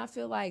I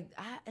feel like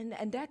and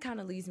that kind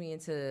of leads me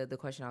into the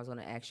question I was going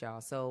to ask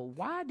y'all. So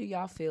why do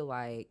y'all feel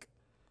like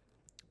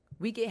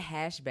we get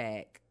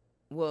hashback?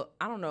 Well,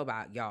 I don't know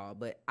about y'all,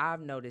 but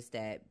I've noticed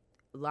that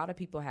a lot of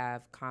people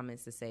have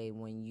comments to say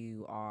when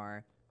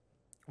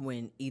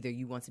either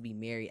you want to be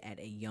married at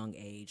a young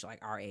age, like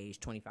our age,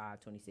 25,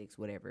 26,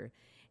 whatever,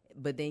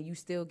 but then you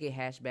still get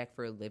hashback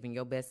for living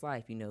your best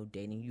life,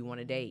 dating you want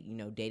to date,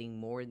 dating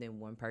more than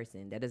one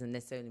person. That doesn't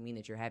necessarily mean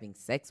that you're having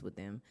sex with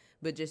them,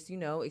 but just,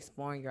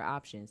 exploring your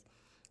options.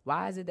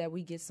 Why is it that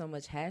we get so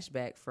much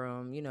hashback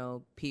from,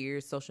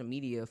 peers, social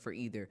media for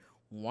either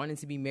wanting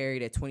to be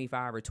married at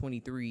 25 or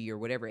 23 or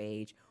whatever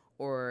age,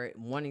 or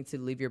wanting to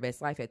live your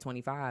best life at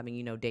 25 and,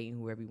 you know, dating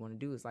whoever you want to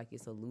do. It's like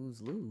it's a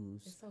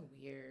lose-lose. It's so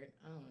weird.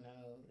 I don't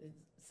know.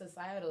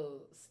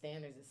 Societal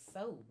standards is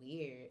so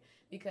weird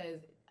because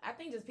I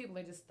think just people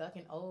are just stuck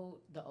in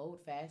the old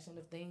fashioned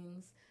of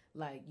things.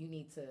 Like you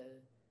need to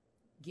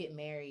get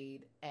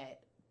married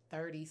at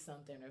 30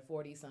 something or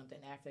 40 something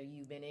after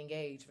you've been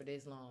engaged for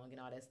this long and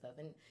all that stuff.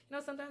 And you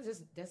know, sometimes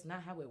just that's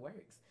not how it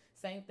works.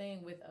 Same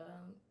thing with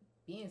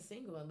being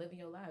single and living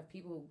your life.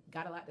 People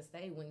got a lot to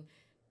say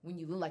when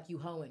you look like you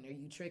hoeing or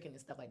you tricking and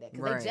stuff like that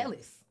because they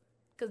jealous.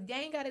 Because they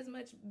ain't got as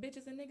much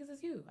bitches and niggas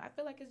as you. I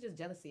feel like it's just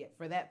jealousy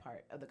for that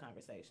part of the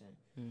conversation.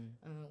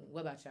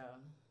 What about y'all?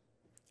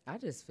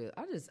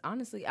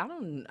 Honestly, I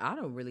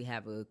don't really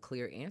have a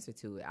clear answer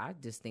to it. I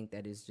just think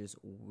that it's just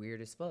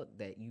weird as fuck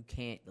that you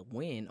can't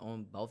win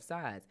on both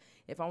sides.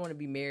 If I want to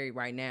be married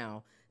right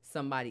now,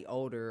 somebody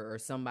older or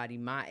somebody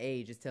my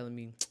age is telling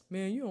me,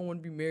 man, you don't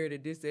want to be married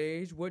at this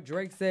age. What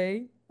Drake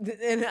say?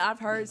 And I've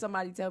heard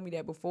somebody tell me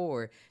that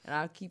before, and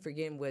I keep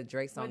forgetting what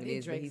Drake's song it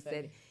is.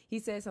 But he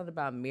said something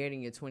about married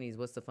in your 20s.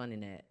 What's the fun in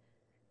that?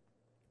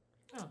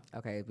 Oh.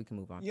 Okay, we can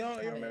move on. You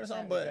remember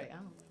something,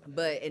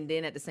 but and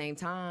then at the same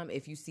time,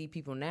 if you see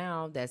people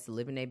now that's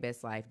living their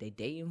best life, they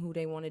dating who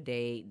they want to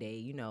date, they,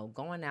 you know,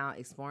 going out,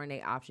 exploring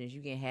their options,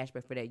 you getting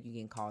hashback for that, you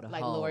getting called a hoe.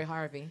 Like Lori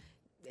Harvey.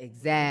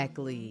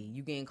 Exactly.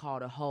 You getting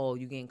called a hoe,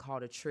 you getting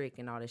called a trick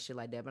and all that shit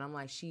like that. But I'm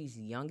like, she's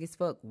young as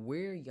fuck.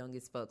 We're young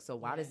as fuck. So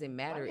why does it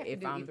matter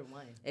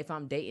if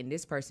I'm dating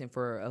this person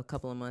for a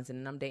couple of months and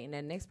then I'm dating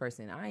that next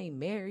person? I ain't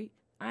married.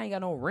 I ain't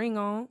got no ring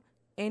on.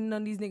 Ain't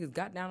none of these niggas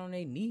got down on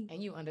their knee.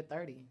 And you under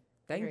 30.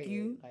 Thank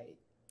you. Like,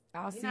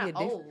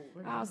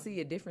 I'll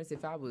see a difference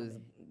if I was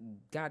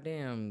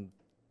goddamn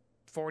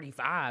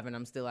 45 and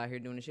I'm still out here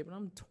doing the shit, but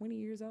I'm 20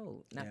 years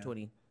old. Not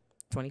 20,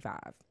 25.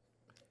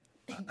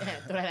 Throw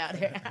that out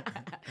there.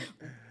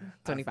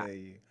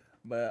 25.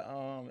 But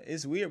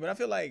it's weird. But I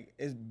feel like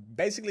it's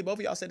basically both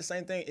of y'all said the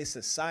same thing. It's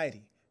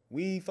society.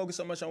 We focus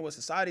so much on what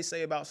society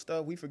say about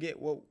stuff. We forget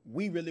what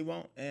we really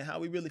want and how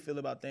we really feel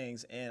about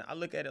things. And I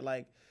look at it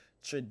like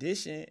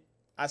tradition.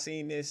 I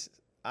seen this.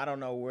 I don't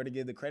know where to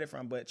give the credit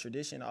from, but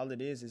tradition, all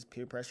it is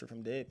peer pressure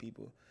from dead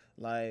people.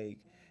 Like,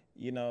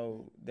 you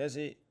know, that's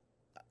it.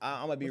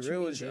 I'm gonna be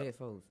real with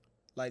you.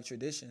 Like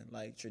tradition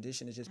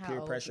is just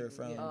peer pressure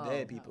from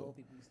dead people.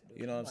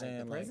 You know what I'm saying?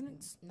 The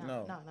presidents?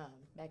 No.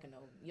 Back in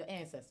your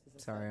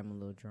ancestors. Sorry, I'm a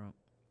little drunk.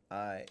 All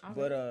right,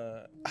 but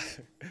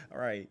all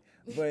right,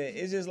 but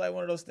it's just like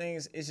one of those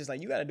things. It's just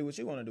like you got to do what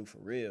you want to do for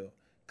real,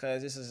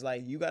 cause this is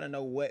like you got to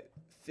know what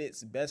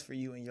fits best for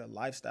you in your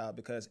lifestyle,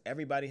 because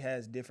everybody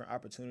has different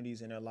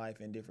opportunities in their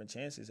life and different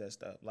chances at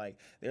stuff. Like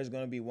there's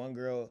gonna be one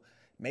girl,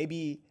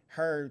 maybe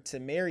her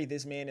to marry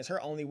this man is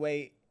her only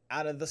way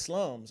out of the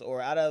slums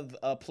or out of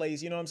a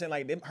place, you know what I'm saying?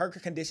 Like her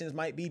conditions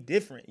might be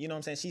different. You know what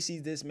I'm saying? She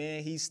sees this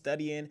man, he's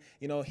studying,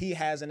 you know, he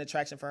has an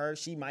attraction for her.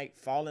 She might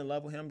fall in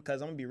love with him,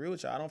 because I'm gonna be real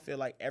with y'all. I don't feel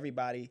like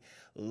everybody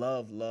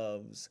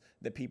loves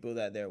the people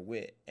that they're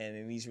with. And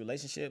in these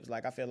relationships,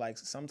 like I feel like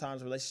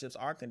sometimes relationships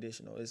are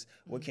conditional. It's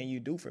what can you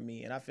do for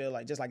me? And I feel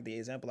like just like the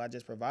example I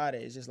just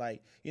provided, it's just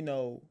like, you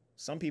know,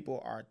 some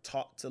people are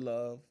taught to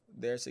love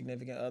their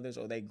significant others,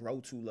 or they grow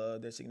to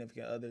love their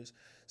significant others.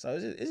 So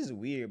it's just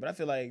weird. But I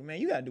feel like, man,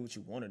 you got to do what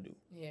you want to do.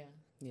 Yeah.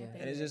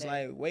 And it's just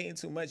like waiting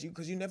too much,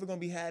 because you're never going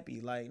to be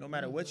happy. Like, no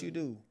matter what you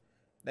do.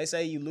 They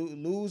say you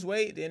lose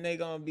weight, then they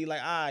going to be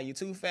like, you're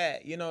too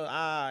fat. You know,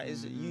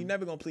 you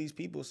never going to please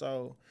people.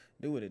 So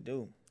do what it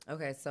do.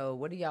 Okay, so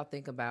what do y'all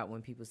think about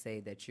when people say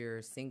that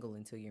you're single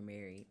until you're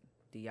married?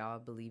 Do y'all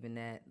believe in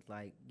that?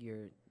 Like,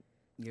 you're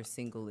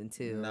single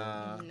until...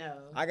 Nah. No.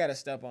 I got to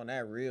step on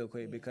that real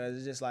quick, because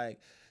it's just like,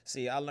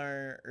 see, I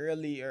learned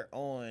earlier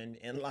on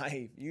in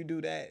life, you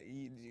do that,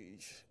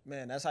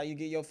 man, that's how you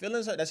get your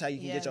feelings hurt. That's how you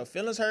can get your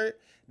feelings hurt.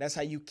 That's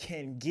how you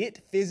can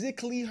get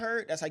physically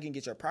hurt. That's how you can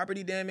get your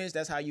property damaged.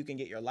 That's how you can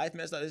get your life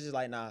messed up. It's just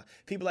like, nah,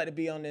 people like to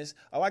be on this,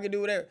 I can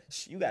do whatever.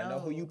 You got to know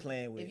who you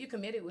playing with. If you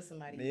committed with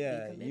somebody,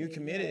 you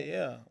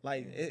committed.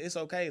 Like, it's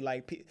okay.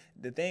 Like,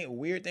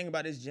 weird thing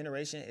about this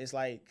generation is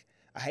like,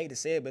 I hate to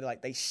say it, but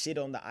like they shit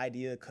on the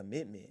idea of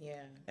commitment.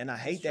 Yeah. And I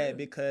hate that,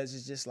 because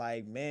it's just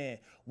like, man,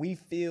 we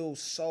feel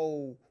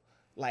so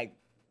like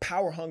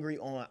power hungry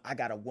on, I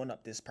gotta one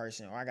up this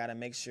person, or I gotta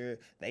make sure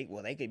they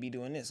could be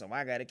doing this, or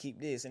I gotta keep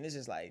this. And it's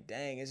just like,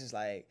 dang, it's just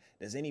like,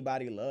 does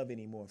anybody love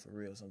anymore for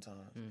real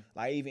sometimes?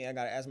 Like even I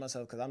gotta ask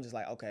myself, because I'm just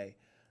like, okay,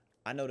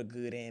 I know the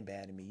good and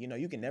bad in me. You know,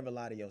 you can never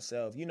lie to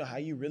yourself. You know how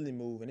you really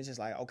move. And it's just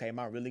like, okay,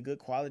 my really good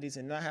qualities,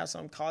 and I have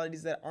some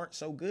qualities that aren't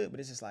so good,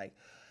 but it's just like,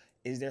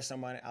 is there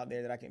someone out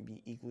there that I can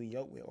be equally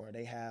yoked with, or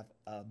they have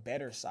a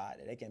better side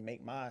that they can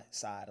make my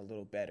side a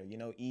little better, you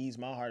know, ease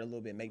my heart a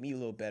little bit, make me a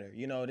little better.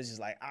 You know, this is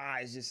like,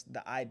 it's just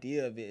the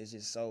idea of it is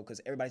just so,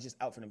 because everybody's just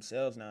out for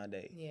themselves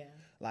nowadays. Yeah.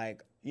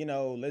 Like, you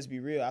know, let's be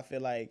real. I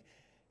feel like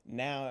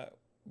now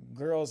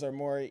girls are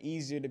more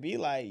easier to be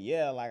like,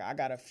 yeah, like I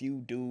got a few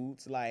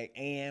dudes, like,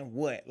 and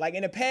what? Like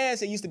in the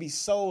past, it used to be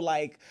so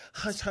like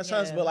hush, hush,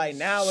 hush, but like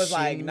now it's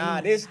like, nah,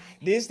 this,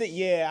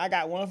 yeah, I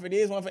got one for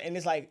this, one for, and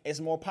it's like it's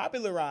more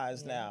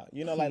popularized now.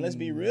 You know, like let's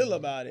be real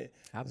about it.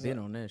 I've been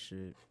on that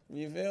shit.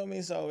 You feel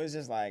me? So it's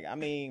just like, I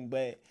mean,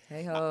 but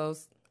Hey,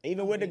 hoes.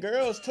 even with the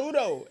girls too,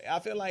 though, I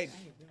feel like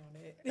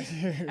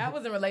I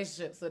was in a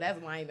relationship, so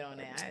that's why I ain't been on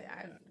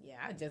that.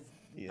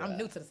 I'm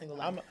new to the single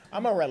life.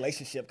 I'm a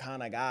relationship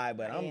kind of guy,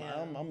 but I'm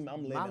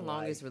living My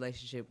longest life.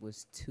 relationship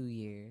was 2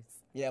 years.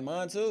 Yeah,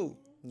 mine too.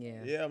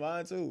 Yeah. Yeah,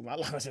 mine too. My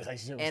longest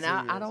relationship was And 2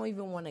 I years. don't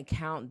even want to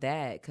count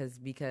that because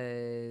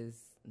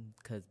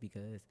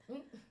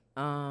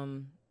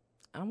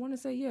I want to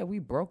say, yeah, we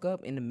broke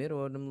up in the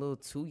middle of them little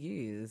 2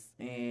 years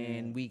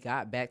and we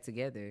got back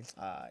together.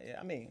 Yeah,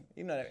 I mean,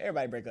 you know,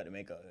 everybody break up to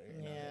make up.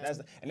 You know? Yeah.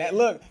 That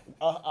look,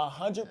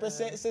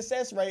 100%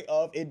 success rate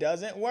of it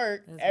doesn't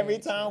work. Every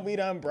time we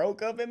done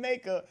broke up and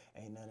make up,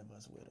 ain't none of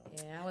us with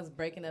them. Yeah, I was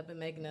breaking up and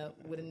making up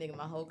with a nigga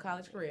my whole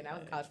college career, and I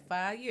was in college for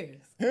 5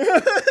 years.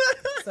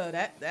 So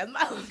that's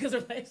my longest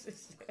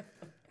relationship.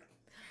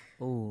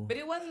 Ooh. But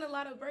it wasn't a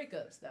lot of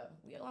breakups though.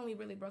 We only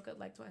really broke up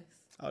like twice.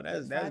 Oh,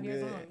 that's 5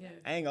 years good. long, yeah.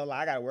 I ain't gonna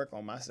lie, I gotta work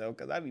on myself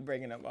because I be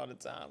breaking up all the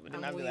time. But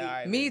then I be like, all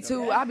right. Me let's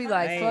go. too. I'll be I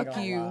like, ain't fuck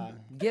gonna you. lie.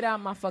 Get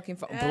out my fucking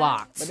phone.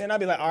 Blocked. But then I'll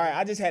be like, all right,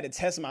 I just had to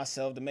test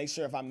myself to make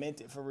sure if I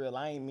meant it for real.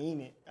 I ain't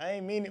mean it. I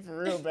ain't mean it for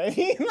real,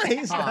 baby. Like,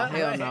 Oh,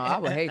 hell no. I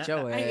would hate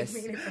your I ain't ass.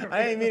 mean it for I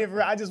ain't real. mean it for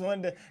real. I just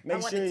wanted to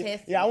make wanted sure. to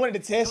test Yeah, I you. wanted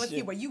to test wanted to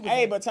you. see where you was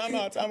Hey, at. but time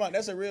out.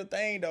 That's a real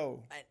thing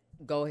though.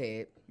 Go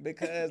ahead.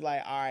 Because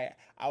like, all right,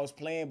 I was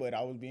playing, but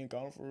I was being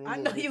gone for real. I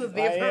know you was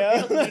being for yeah.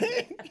 real.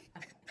 nigga.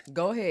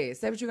 Go ahead.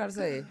 Say what you got to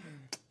say.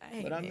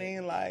 But I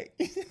mean, like,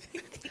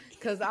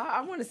 Because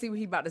I want to see what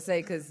he about to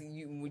say because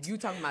when you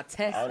talking about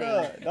testing,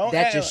 Don't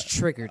that act just like-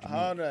 triggered me.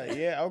 hold up.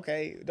 Yeah,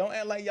 okay. Don't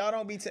act like y'all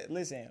don't be.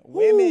 Listen,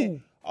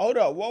 women. Hold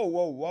up. Whoa.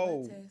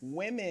 What test?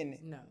 Women.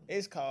 No.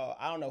 It's called.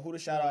 I don't know who to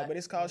shout out, but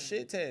it's called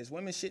shit test.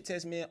 Women shit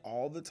test men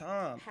all the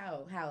time.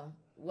 How?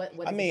 What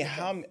I is mean, it?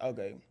 how?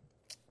 Okay.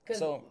 'Cause-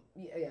 so-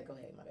 yeah, go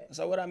ahead, my bad.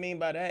 So what I mean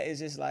by that is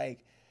just like,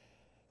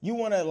 you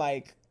want to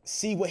like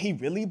see what he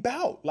really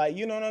about. Like,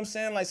 you know what I'm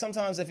saying? Like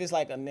sometimes if it's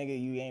like a nigga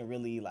you ain't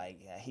really like,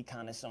 yeah, he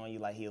kind of showing you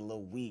like he a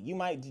little weak. You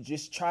might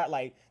just try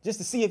like, just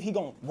to see if he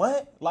gon'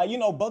 what? Like, you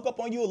know, buck up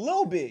on you a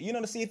little bit, you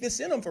know, to see if it's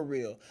in him for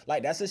real.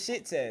 Like that's a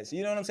shit test.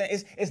 You know what I'm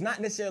saying? It's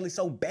not necessarily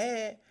so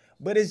bad,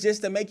 but it's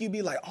just to make you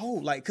be like, oh,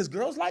 like, cause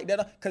girls like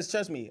that. Cause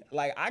trust me,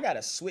 like I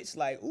gotta switch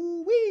like,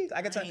 ooh wee.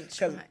 I can turn,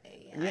 cause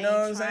you know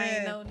what I'm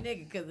saying? No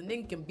nigga, cause a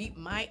nigga can beat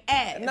my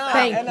ass. Nah,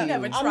 Thank and you.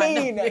 Never I tried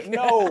mean, no nigga.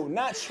 no,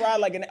 not try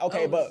like an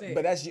okay, Oh, shit.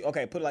 but that's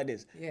okay. Put it like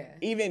this. Yeah.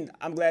 Even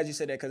I'm glad you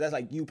said that because that's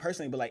like you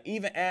personally, but like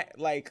even at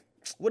like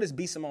what is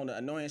B Simone the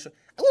annoying show?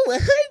 Ooh, a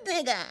hood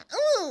nigga.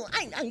 Ooh,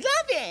 I love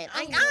it.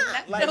 I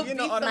got like you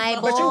know,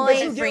 but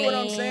you get what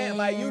I'm saying.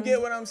 Like you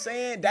get what I'm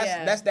saying.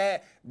 That's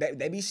that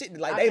they be shit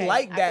like Okay, they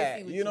like I can that.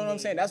 see what You know you what I'm mean.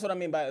 saying? That's what I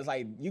mean by it's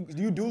like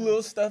you do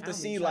little stuff to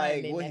see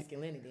like what.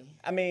 masculinity.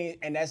 I mean,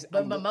 and that's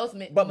But most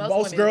men- but most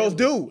most women girls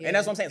do. do, Yeah. and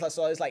that's what I'm saying.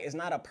 So it's like it's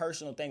not a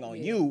personal thing on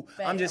you.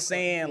 Fact, I'm just of course,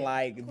 saying yeah.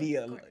 like Of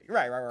via course.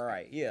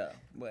 right, yeah.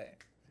 But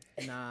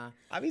Nah.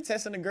 I be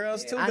testing the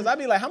girls too, cause I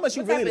be like, how much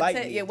you really like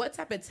me? Yeah, what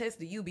type of test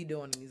do you be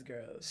doing on these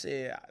girls?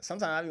 Shit,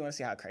 sometimes I be want to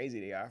see how crazy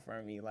they are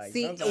for me. Like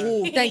See, sometimes.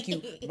 ooh, thank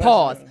you.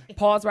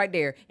 Pause right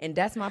there. And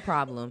that's my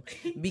problem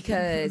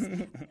because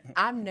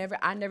I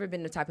never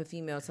been the type of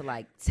female to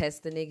like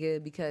test the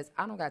nigga because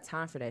I don't got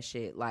time for that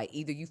shit. Like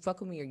either you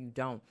fuck with me or you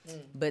don't.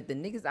 But the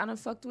niggas I done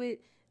fucked with,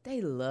 they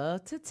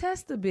love to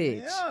test a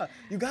bitch. Yeah,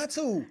 you got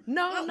to.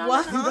 No. You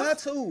got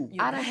to.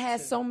 I done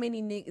had so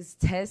many niggas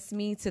test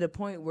me to the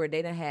point where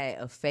they done had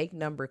a fake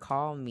number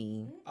call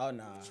me, Oh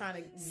nah.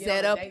 Trying to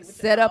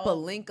set up a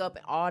link up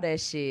and all that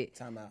shit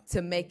Time out.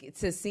 to make it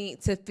to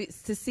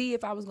see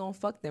if I was gonna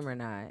fuck them or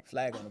not.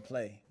 Flag on the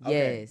play.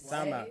 Yes.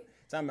 Time out.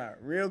 Time out.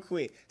 Real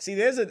quick. See,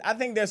 I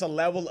think there's a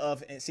level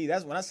of, and see,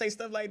 that's when I say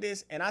stuff like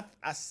this, and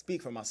I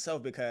speak for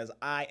myself because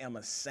I am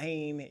a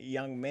sane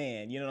young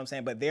man. You know what I'm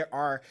saying? But there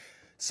are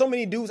so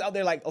many dudes out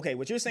there like, okay,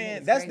 what you're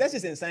saying, that's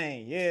just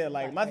insane. Yeah,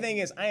 like my thing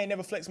is I ain't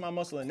never flexed my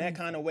muscle in that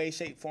kind of way,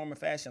 shape, form, or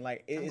fashion.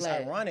 Like it's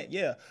glad. ironic.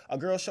 Yeah. A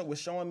girl was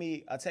showing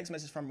me a text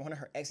message from one of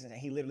her exes and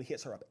he literally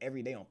hits her up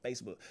every day on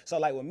Facebook. So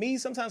like with me,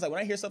 sometimes like when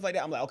I hear stuff like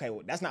that, I'm like, okay,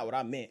 well, that's not what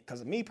I meant.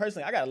 Cause me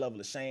personally, I got a level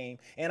of shame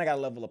and I got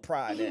a level of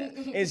pride there.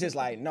 It's just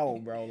like, no,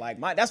 bro.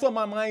 Like that's what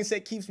my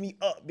mindset keeps me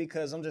up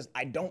because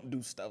I don't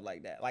do stuff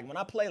like that. Like when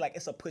I play, like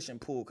it's a push and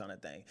pull kind of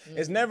thing.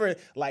 It's never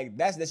like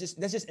that's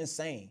just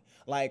insane.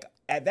 Like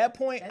at that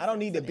point, I don't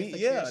need to be.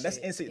 Yeah, that's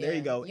insane. There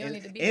you go. You don't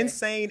need to be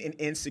insane and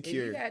If you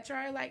insecure. gotta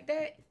try her like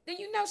that, then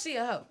you know she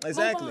a hoe. Move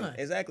Exactly, on.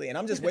 exactly. And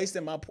I'm just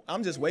wasting my.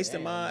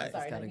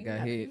 Sorry, kinda you got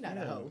not, hit. you not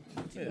a hoe.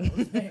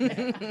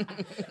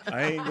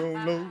 I ain't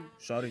gonna know.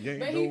 Shawty ain't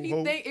But no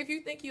hoe. if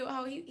you think you a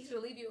hoe, he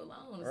should leave you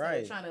alone. Instead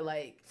Right. of trying to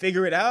like,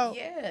 Figure it out.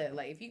 yeah,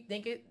 like if you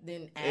think it,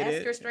 then It ask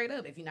is. her straight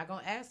up. If you're not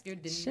gonna ask her,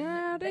 then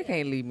Child, they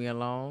can't leave me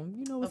alone.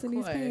 You know what's Of in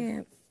these course.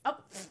 pants. Oh,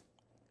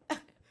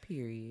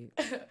 Period.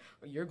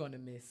 You're gonna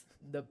miss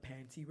the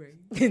panty raid.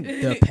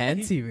 The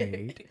panty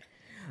raid.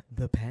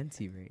 The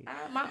panty raid.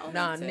 My only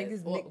Nah, test,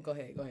 niggas. well, go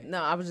ahead.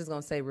 No, I was just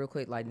gonna say real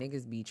quick, like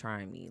niggas be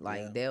trying me,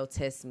 like they'll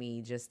test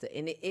me just to,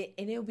 and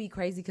it'll be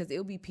crazy because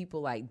it'll be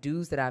people like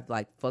dudes that I've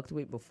like fucked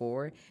with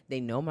before.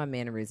 They know my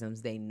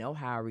mannerisms, they know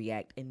how I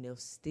react, and they'll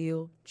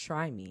still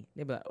try me.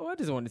 They'll be like, "Oh, I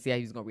just wanted to see how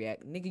he was gonna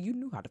react." Nigga, you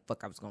knew how the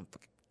fuck I was gonna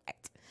fucking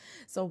act.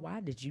 So why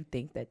did you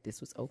think that this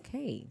was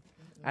okay?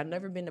 I've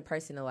never been the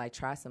person to like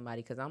try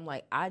somebody because I'm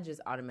like I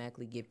just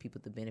automatically give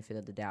people the benefit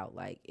of the doubt.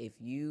 Like if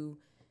you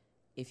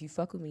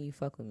fuck with me, you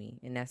fuck with me.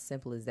 And that's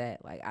simple as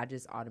that. Like, I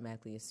just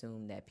automatically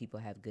assume that people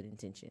have good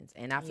intentions.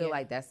 And I feel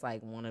like that's,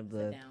 like, one of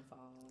the...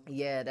 downfall.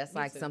 Yeah, that's,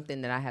 like,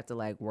 something that I have to,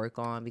 like, work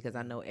on because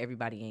I know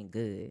everybody ain't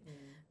good.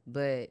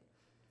 But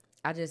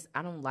I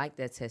don't like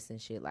that testing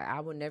shit. Like, I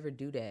would never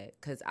do that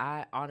because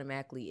I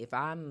automatically... If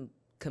I'm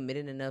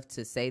committed enough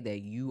to say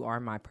that you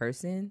are my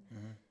person,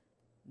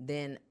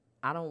 then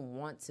I don't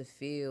want to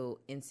feel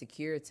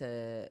insecure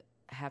to...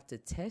 have to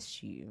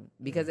test you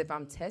because if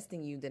I'm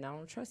testing you, then I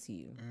don't trust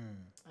you.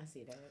 I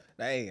see that.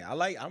 Hey,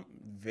 I'm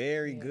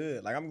very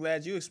good. Like, I'm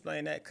glad you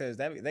explained that because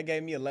that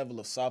gave me a level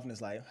of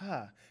softness. Like,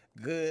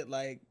 good.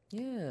 Like,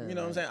 you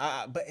know what I'm saying?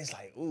 But it's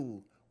like,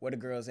 ooh, where the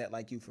girls at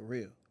like you for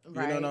real? You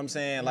know what I'm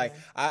saying? Yeah. Like,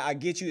 I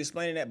get you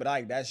explaining that, but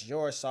like, that's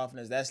your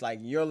softness. That's like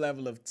your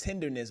level of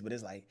tenderness, but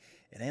it's like,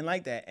 it ain't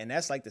like that. And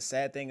that's like the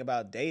sad thing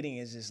about dating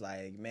is just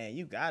like, man,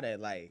 you gotta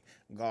like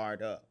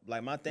guard up.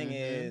 Like my thing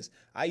is,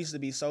 I used to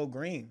be so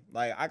green.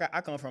 Like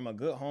I come from a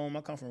good home.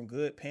 I come from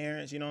good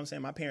parents. You know what I'm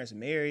saying? My parents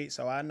married,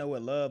 so I know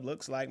what love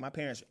looks like. My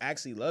parents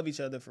actually love each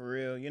other for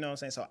real. You know what I'm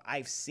saying? So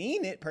I've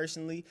seen it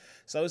personally.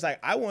 So it's like,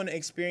 I want to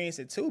experience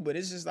it too. But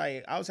it's just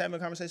like, I was having a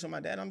conversation with my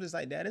dad. I'm just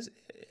like, Dad,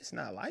 it's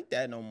not like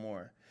that no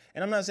more.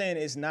 And I'm not saying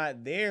it's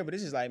not there, but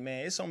it's just like,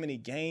 man, it's so many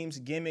games,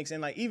 gimmicks,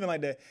 and like even like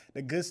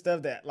the good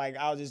stuff that like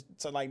I'll just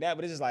so like that.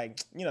 But it's just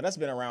like, you know, that's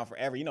been around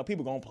forever. You know,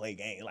 people gonna play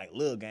games, like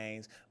little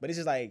games. But it's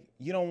just like,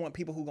 you don't want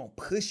people who gonna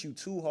push you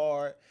too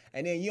hard,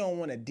 and then you don't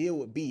want to deal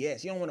with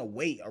BS. You don't want to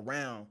wait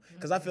around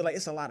because I feel like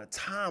it's a lot of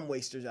time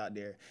wasters out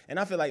there, and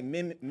I feel like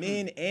men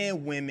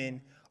and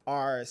women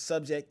are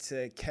subject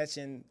to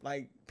catching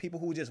like people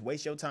who just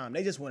waste your time.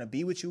 They just want to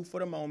be with you for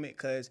the moment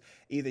because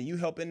either you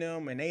helping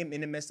them and they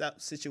in a messed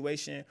up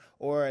situation,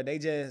 or they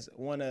just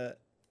want to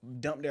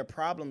dump their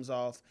problems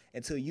off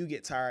until you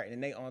get tired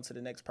and they on to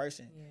the next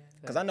person.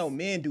 Because I know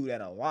men do that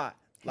a lot.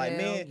 Like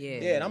men,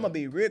 and I'm gonna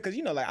be real, cause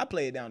you know, like I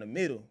play it down the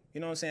middle. You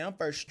know what I'm saying? I'm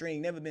first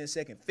string, never been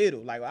second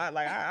fiddle. Like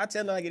I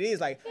tell it like it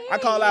is. Like I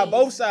call out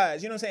both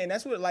sides. You know what I'm saying?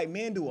 That's what like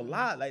men do a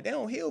lot. Like they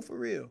don't heal for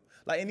real.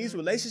 Like in these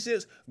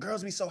relationships,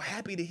 girls be so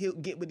happy to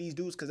get with these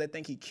dudes because they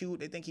think he cute,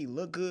 they think he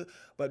look good,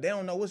 but they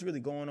don't know what's really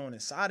going on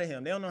inside of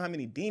him. They don't know how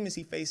many demons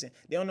he facing.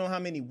 They don't know how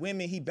many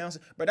women he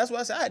bouncing. But that's why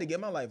I said I had to get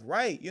my life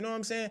right. You know what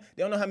I'm saying?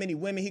 They don't know how many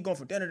women he going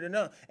from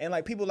da. And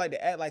like people like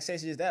to act like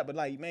sex is that, but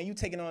like man, you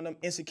taking on them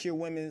insecure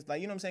women.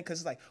 Like you know what I'm saying? Because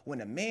it's like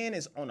when a man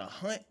is on a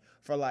hunt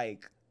for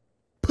like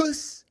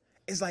puss.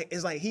 It's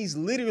like he's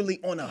literally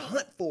on a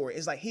hunt for it.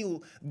 It's like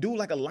he'll do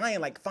like a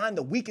lion, like find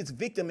the weakest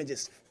victim and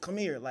just come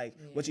here, like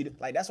what you do.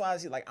 Like that's why I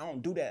see like I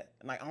don't do that.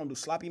 Like I don't do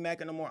sloppy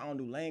macking no more. I don't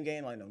do lane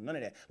game, like no, none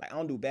of that. Like I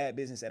don't do bad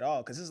business at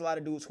all. Cause there's a lot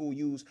of dudes who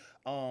use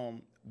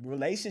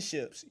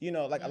relationships, you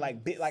know,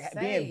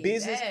 being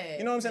business.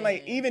 You know what I'm saying?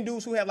 Like even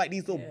dudes who have like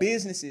these little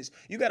businesses,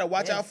 you gotta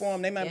watch out for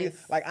them. They might be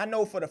like, I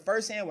know for the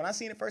first hand, when I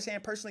seen it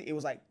firsthand personally, it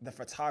was like the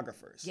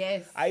photographers.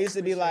 I used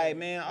to be like,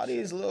 man, all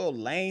these little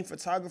lame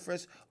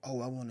photographers.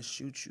 Oh, I want to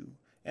shoot you.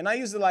 And I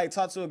used to like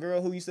talk to a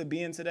girl who used to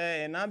be into that,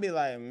 and I'd be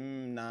like,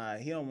 nah,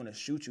 he don't want to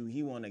shoot you.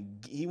 He wanna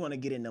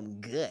get in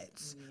them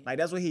guts. Like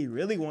that's what he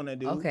really want to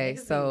do. Okay,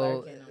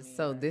 so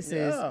this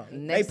is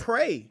they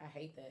pray. I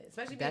hate that,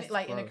 especially being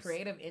like gross. In the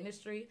creative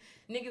industry,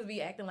 niggas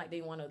be acting like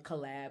they want to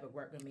collab or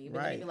work with me,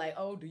 but then they be like,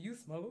 oh, do you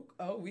smoke?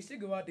 Oh, we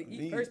should go out to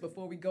eat first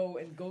before we go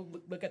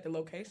look at the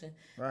location.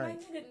 Right?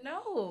 Like, nigga,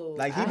 no.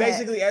 Like he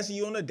basically asking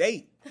you on a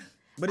date,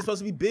 but it's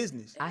supposed to be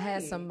business. I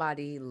had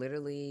somebody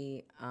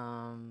literally.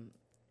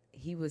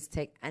 He was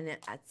and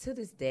to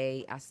this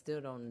day, I still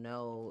don't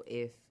know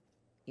if,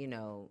 you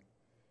know,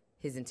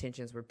 his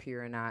intentions were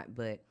pure or not,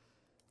 but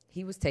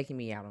he was taking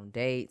me out on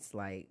dates,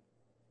 like,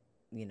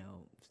 you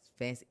know,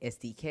 fancy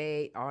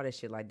SDK, all that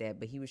shit like that.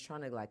 But he was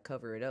trying to like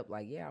cover it up,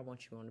 like, yeah, I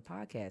want you on the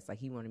podcast. Like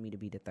he wanted me to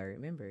be the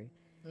third member.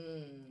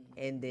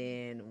 And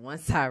then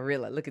once I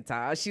realized, look at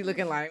Ty, she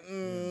looking like,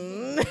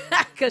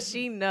 because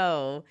she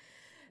know.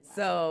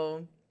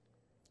 So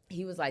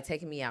he was like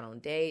taking me out on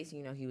dates,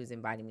 you know, he was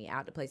inviting me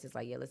out to places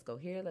like, yeah, let's go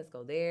here, let's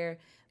go there.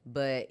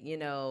 But, you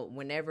know,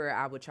 whenever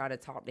I would try to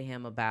talk to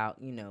him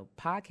about, you know,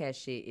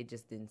 podcast shit, it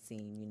just didn't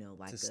seem, you know,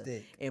 like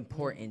an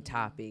important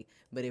topic.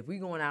 But if we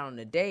going out on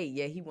a date,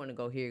 yeah, he want to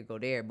go here, go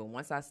there. But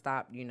once I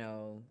stopped, you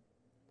know,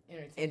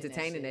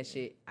 entertaining that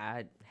shit,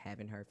 I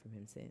haven't heard from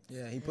him since.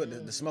 Yeah, he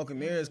put the smoke and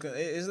mirrors, because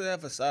it's that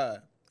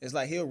facade. It's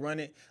like he'll run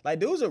it. Like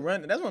dudes will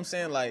run it. That's what I'm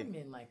saying. Like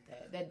men like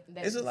that.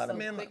 That's it's a lot so of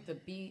men quick like- to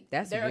be.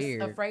 That's they're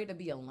weird. afraid to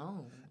be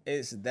alone.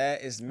 it's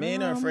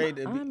men are afraid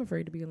to be. I'm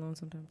afraid to be alone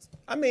sometimes.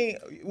 I mean,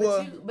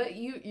 well, But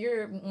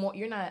you're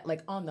not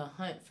like on the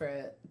hunt for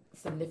a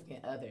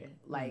significant other.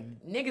 Like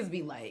niggas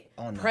be like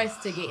On the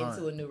pressed to get hunt.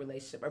 into a new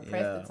relationship or pressed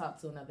Yeah. to talk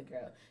to another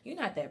girl. You're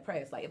not that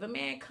pressed. Like if a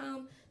man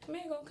come, the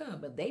man gonna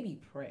come, but they be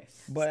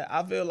pressed. but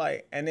I feel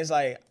like, and it's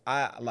like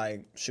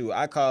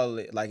I call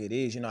it like it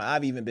is. You know,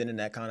 I've even been in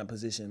that kind of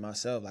position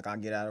myself. Like I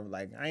get out of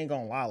like I ain't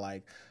gonna lie,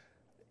 like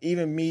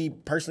even me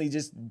personally,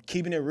 just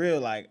keeping it real,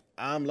 like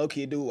I'm low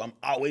key a dude. I'm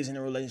always in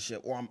a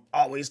relationship or I'm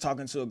always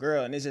talking to a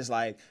girl, and it's just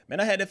like, man,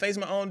 I had to face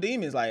my own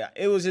demons. Like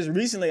it was just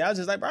recently, I was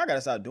just like, bro, I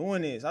gotta stop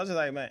doing this. I was just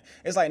like, man,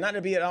 it's like not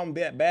to be I'm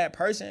a bad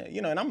person,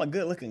 you know, and I'm a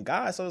good looking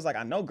guy, so it's like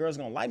I know girls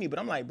gonna like me, but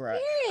I'm like, bro,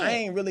 I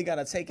ain't really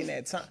gotta take in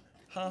that time,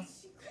 huh?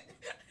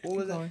 What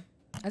was it?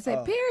 I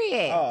said,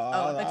 period.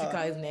 I thought you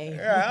called his name.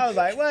 Yeah, I was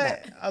like,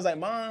 what? I was like,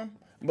 Mom.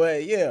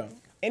 But yeah.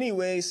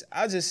 Anyways,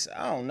 I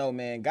don't know,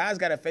 man. Guys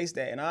gotta face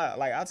that. And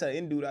I'll tell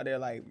any dude out there,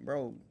 like,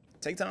 bro,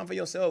 take time for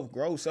yourself,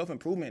 grow,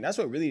 self-improvement. That's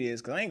what really it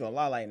is. Cause I ain't gonna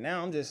lie, like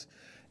now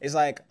it's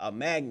like a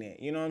magnet.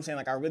 You know what I'm saying?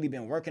 Like I really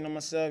been working on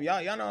myself.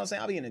 Y'all know what I'm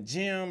saying? I'll be in the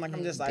gym. Like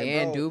I'm just like,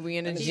 Dan bro. do be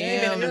in the in the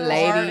gym, gym, in the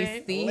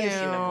ladies. See in the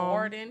him.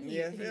 garden.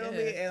 Yeah, feel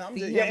me? And I'm See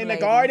just him, in the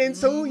ladies. garden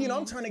too. You know,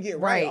 I'm trying to get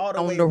right, Right, all the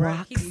on way the right.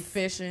 rock. He be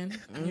fishing.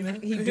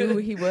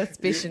 He was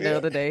fishing the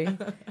other day.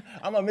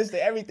 I'm a Mr.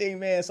 Everything,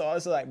 man. So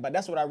it's like, but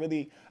that's what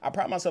I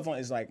pride myself on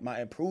is like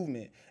my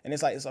improvement. And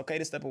it's like, it's okay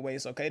to step away.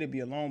 It's okay to be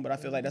alone. But I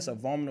feel like that's a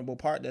vulnerable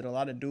part that a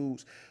lot of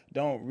dudes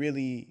don't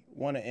really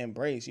want to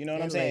embrace. You know what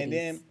I'm And saying?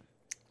 ladies. And then,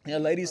 yeah,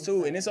 ladies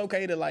too. And it's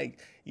okay to like,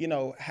 you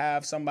know,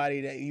 have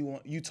somebody that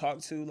you talk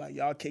to, like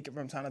y'all kick it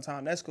from time to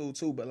time. That's cool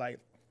too. But like,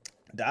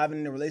 diving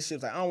into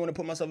relationships, like I don't want to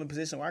put myself in a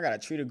position where I gotta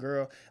treat a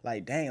girl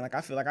like, dang, like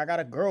I feel like I got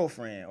a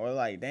girlfriend, or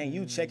like, dang,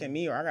 you checking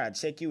me, or I gotta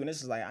check you, and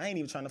this is like I ain't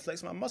even trying to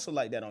flex my muscle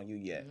like that on you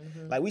yet.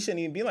 Like we shouldn't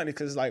even be like this,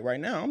 because like right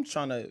now I'm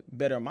trying to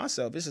better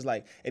myself. It's just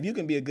like if you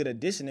can be a good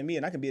addition to me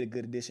and I can be a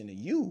good addition to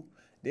you,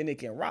 then it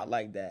can rock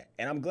like that.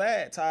 And I'm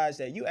glad, Taj,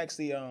 that you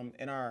actually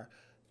in our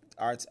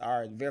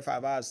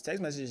Verified Vibes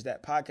text message,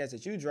 that podcast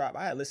that you dropped,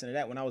 I had listened to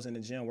that when I was in the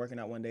gym working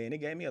out one day, and it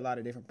gave me a lot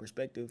of different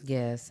perspective.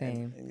 Yeah,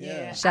 same. And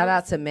Yeah. Shout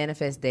out to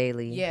Manifest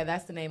Daily. Yeah,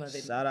 that's the name of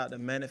it. Shout out to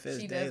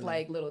Manifest She Daily. does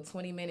like little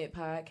 20-minute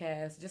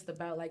podcasts just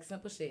about like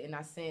simple shit. And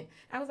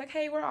I was like,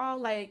 hey, we're all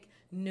like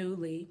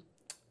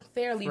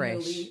fairly Fresh.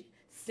 newly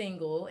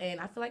single. And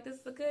I feel like this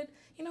is a good,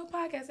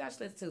 podcast y'all should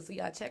listen to. So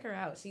y'all check her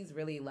out. She's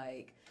really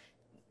like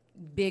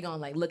big on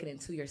like looking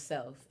into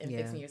yourself and Yeah.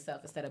 fixing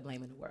yourself instead of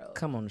blaming the world.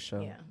 Come on the show.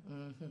 Yeah.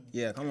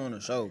 Yeah, come on the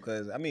show,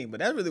 because but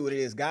that's really what it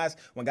is. Guys,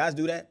 when guys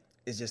do that,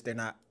 it's just they're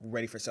not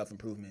ready for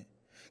self-improvement.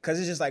 Because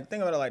it's just like,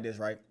 think about it like this,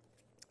 right?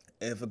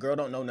 If a girl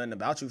don't know nothing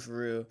about you for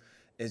real,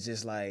 it's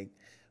just like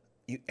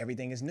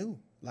everything is new.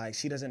 Like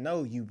she doesn't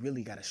know you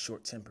really got a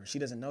short temper. She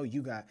doesn't know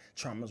you got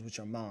traumas with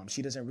your mom.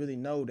 She doesn't really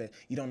know that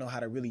you don't know how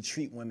to really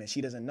treat women.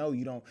 She doesn't know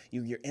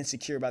you're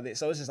insecure about this.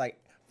 So it's just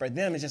like, for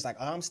them, it's just like,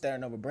 oh, I'm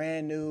starting over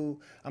brand new.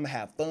 I'm gonna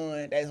have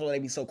fun. That's why they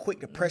be so quick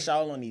to press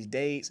y'all on these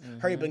dates.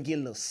 Hurry up and get a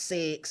little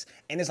sex.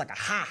 And it's like a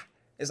high.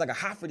 It's like a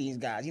high for these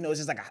guys. It's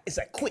just like it's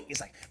like quick.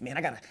 It's like, man,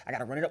 I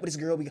gotta run it up with this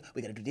girl. We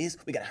gotta do this.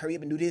 We gotta hurry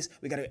up and do this.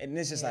 And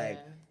it's just like,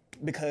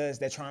 because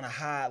they're trying to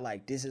hide,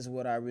 like, this is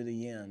what I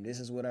really am.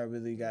 This is what I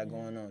really got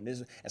going on.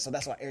 And so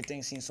that's why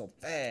everything seems so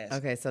fast.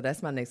 Okay, so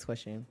that's my next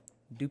question.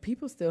 Do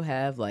people still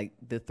have like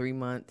the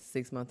 3-month,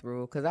 6-month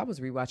rule? Because I was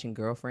rewatching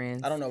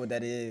Girlfriends. I don't know what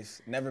that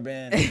is. Never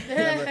been.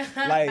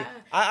 Like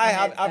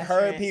I've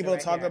heard people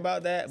talk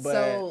about that, but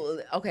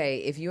So okay,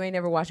 if you ain't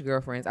never watched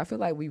Girlfriends, I feel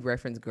like we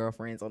referenced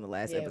Girlfriends on the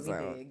last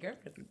episode. We did.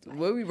 Girlfriend.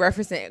 We'll be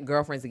referencing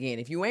Girlfriends again.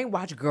 If you ain't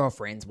watched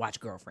Girlfriends, watch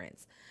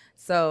Girlfriends.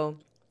 So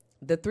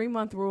the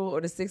 3-month rule or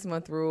the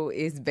 6-month rule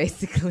is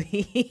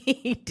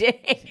basically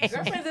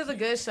Girlfriends is a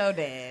good show,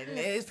 Dan.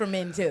 It's for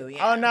men too.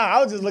 Yeah. oh no,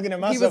 I was just looking at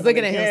myself. He was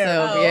looking in at the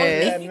camera. himself. Oh,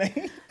 Yes.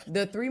 yeah.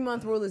 The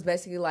 3-month rule is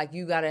basically like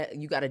you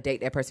gotta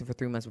date that person for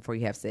 3 months before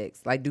you have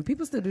sex. Like, do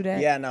people still do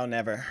that? Yeah, no,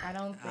 never. I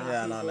don't think.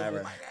 Yeah, no, people-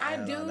 never. I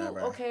Yeah, do. no,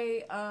 never.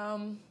 Okay.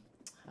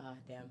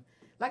 Damn.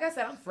 Like I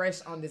said, I'm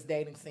fresh on this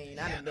dating scene.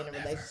 I haven't been in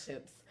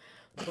relationships,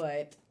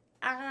 but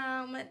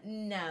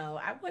no,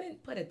 I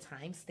wouldn't put a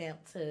timestamp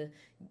to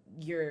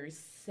your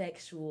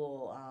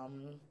sexual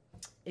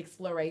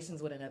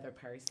explorations with another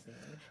person.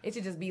 It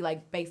should just be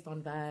like based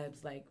on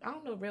vibes. Like, I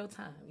don't know, real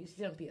time. You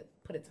shouldn't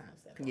put a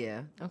timestamp.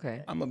 Yeah.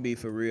 Okay. I'm gonna be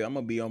for real. I'm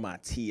gonna be on my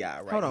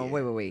T.I. right Hold on.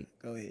 here. Wait.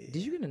 Go ahead.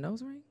 Did you get a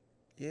nose ring?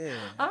 Yeah.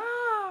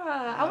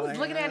 I was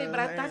looking at it, but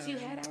I thought you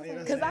had it. I was like,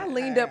 Because I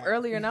leaned up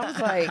earlier and I was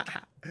like,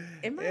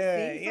 am I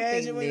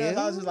seeing something new?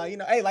 I was just like,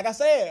 hey, like I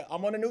said,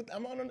 I'm on some new. Okay.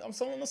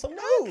 You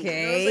know what I'm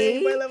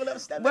saying? Level up,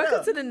 step it Welcome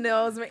up. to the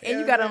nose ring. And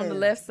you got it on the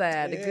left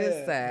side, the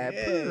good side.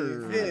 Yeah,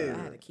 Purr. yeah.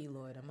 I had a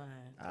keloid on mine.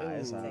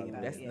 It's all Take it good.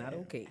 out. That's Yeah. not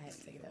okay. I had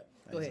to take it out.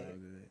 Go It's ahead.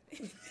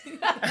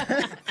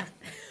 all good.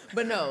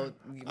 But no,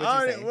 what you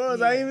What was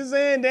saying? I even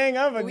saying? Dang,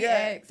 I forgot. We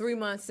asked 3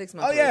 months, 6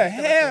 months. Oh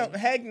yeah, rule.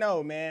 heck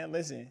no, man.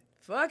 Listen,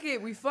 Fuck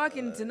it, we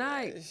fucking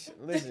tonight.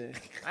 Listen,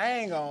 I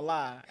ain't gonna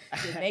lie.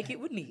 Get naked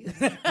with Nia.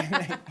 Hey,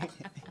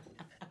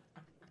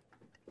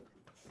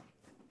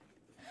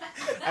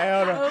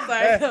 hold on. I'm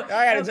sorry.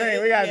 I gotta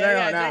drink. We gotta drink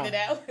on now.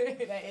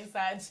 That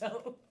inside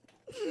joke.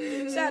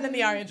 Shout out to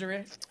Nia, our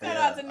engineer. Shout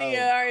out to Oh.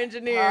 Nia, our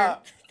engineer.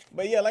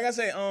 But yeah, like I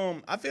say,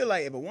 I feel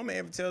like if a woman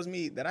ever tells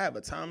me that I have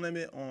a time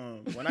limit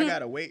on when I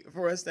gotta wait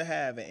for us to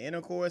have an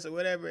intercourse or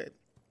whatever,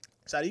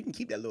 so you can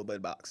keep that little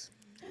bud box.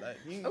 Like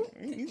you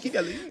can keep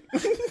that little.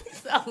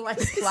 Sound like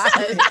plies.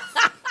 Hey,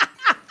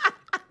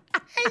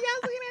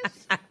 y'all see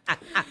that?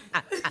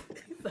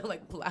 Sound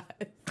like plies.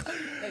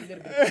 That's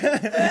gonna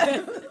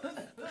be-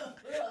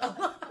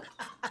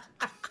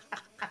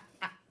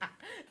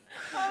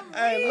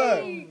 Hey,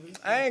 look,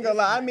 I ain't gonna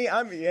lie. I'm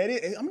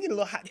getting a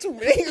little hot too.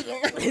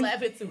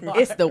 Laughing too hard.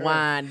 It's the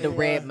wine, the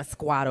red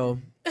Moscato.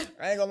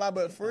 I ain't gonna lie,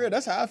 but for real,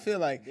 that's how I feel.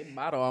 Like That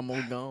bottle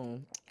almost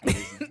gone.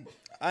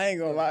 I ain't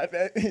gonna lie.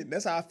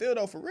 That's how I feel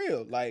though, for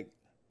real. Like,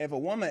 if a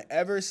woman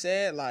ever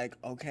said, like,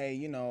 okay,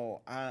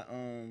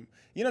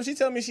 she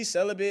told me she's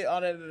celibate,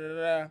 all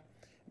that,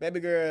 baby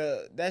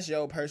girl, that's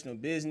your personal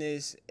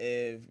business.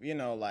 If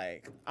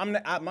like,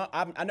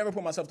 I never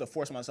put myself to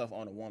force myself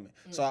on a woman,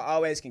 so I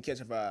always can catch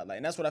a vibe. Like,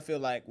 and that's what I feel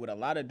like with a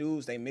lot of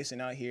dudes, they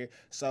missing out here.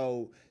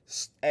 So,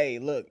 hey,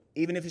 look,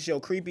 even if it's your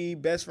creepy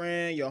best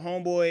friend, your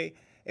homeboy.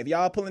 If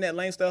y'all pulling that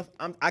lame stuff,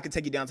 I can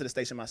take you down to the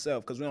station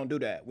myself because we don't do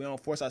that. We don't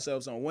force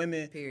ourselves on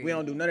women. Period. We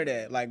don't do none of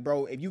that. Like,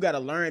 bro, if you got to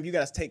learn, if you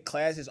got to take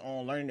classes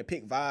on learning to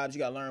pick vibes, you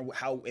got to learn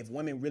if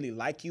women really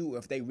like you or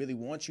if they really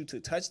want you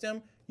to touch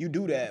them, you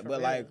do that.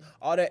 But, like,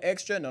 all that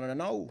extra,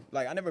 no.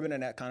 Like, I never been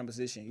in that kind of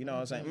position. You know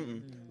what I'm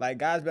saying? Like,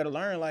 guys better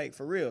learn, like,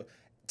 for real.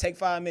 Take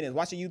 5 minutes,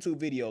 watch a YouTube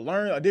video,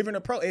 learn a different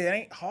approach. It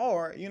ain't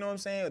hard, you know what I'm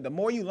saying? The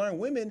more you learn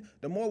women,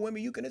 the more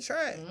women you can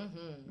attract.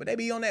 But they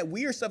be on that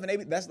weird stuff,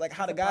 and that's like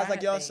how the guys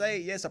like y'all say,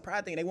 yeah, it's a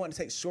pride thing. They want to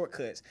take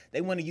shortcuts. They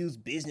want to use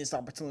business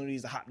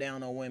opportunities to hop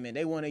down on women.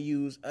 They want to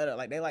use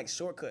they like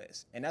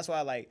shortcuts, and that's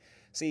why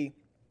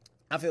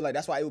I feel like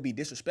that's why it would be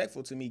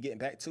disrespectful to me getting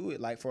back to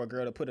it, like for a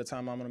girl to put a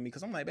time on me,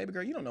 because I'm like, baby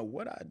girl, you don't know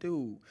what I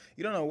do.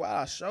 You don't know what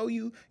I show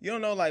you. You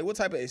don't know like what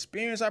type of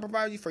experience I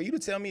provide you for you to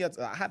tell me I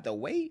have to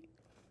wait.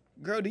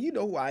 Girl, do you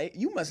know who I am?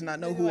 You must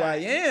not know who I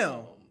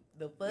am.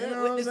 The bud You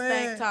know with what the I'm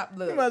saying? stank top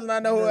look. You must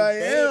not know who The I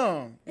bud.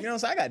 am. You know what I'm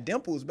saying? I got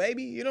dimples,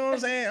 baby. You know what I'm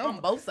saying? On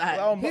both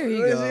sides. Here you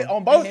go.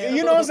 On both,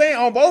 you know what I'm saying?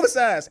 On both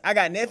sides. I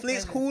got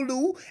Netflix,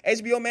 Hulu,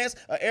 HBO Max,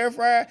 an air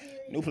fryer.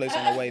 New place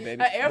on the way,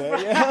 baby. An air But,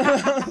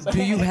 fryer. yeah.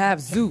 Do you have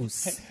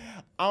Zeus?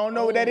 I don't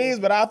know what that is,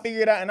 but I'll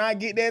figure it out and I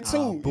get that too.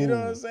 Ah, You know boom.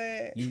 what I'm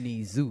saying? You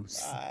need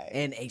Zeus Alright.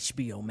 and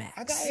HBO Max.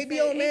 I got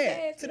HBO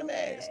Max to the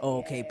max.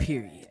 Okay,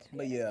 period.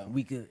 But yeah,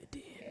 We good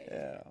then.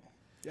 yeah.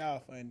 Y'all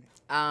funny.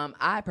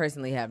 I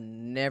personally have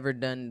never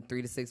done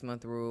 3 to 6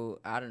 month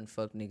rule. I done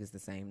fuck niggas the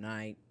same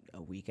night,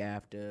 a week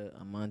after,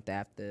 a month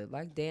after.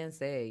 Like Dan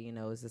said,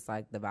 it's just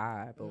like the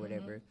vibe or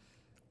whatever.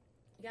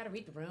 You gotta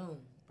read the room.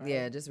 Bro.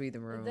 Yeah, just read the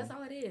room. That's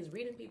all it is.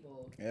 Reading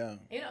people. Yeah.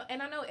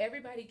 And I know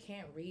everybody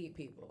can't read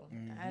people.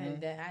 I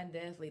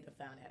definitely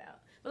found that out.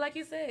 But like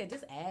you said,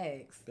 just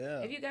ask.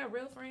 Yeah. If you got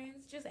real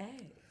friends, just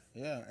ask.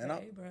 Yeah. And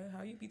Hey, bro,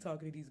 how you be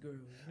talking to these girls?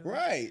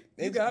 right.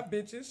 You got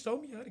bitches. Show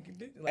me how to get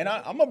dick. Like, And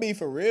I'm gonna be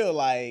for real.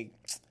 Like,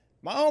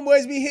 my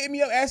homeboys be hitting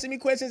me up, asking me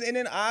questions, and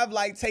then I've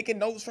like taken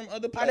notes from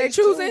other places.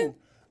 they choosing?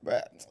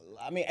 Bruh,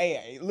 I mean,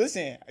 hey,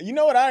 listen. You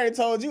know what I already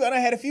told you? I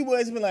done had a few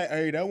boys be like,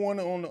 "Hey, that one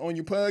on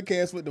your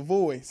podcast with the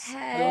voice,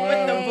 Hey.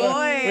 With the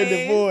voice. with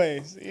the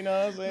voice." You know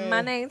what I'm saying?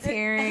 My name's I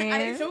didn't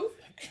Taryn. choose.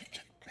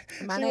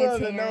 My She name's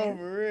wanted to know Taryn.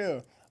 for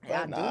real. I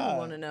But do nah.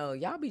 want to know.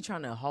 Y'all be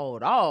trying to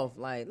hold off.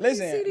 Like, let me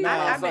Listen, see these nah,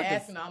 I've been motherfuckers.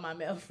 asking all my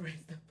male friends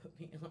to put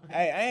me on.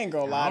 Hey, I ain't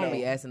gonna lie I don't though.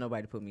 be asking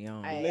nobody to put me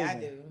on. I Listen,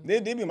 do.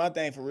 This be my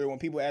thing for real. When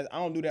people ask, I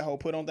don't do that whole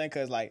put on thing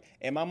because, like,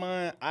 in my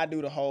mind, I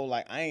do the whole,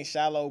 like, I ain't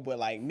shallow, but,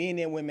 like, men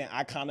and women,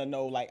 I kind of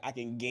know, like, I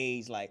can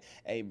gauge, like,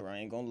 hey, bro, I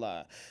ain't gonna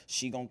lie.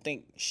 She gonna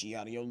think she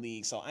out of your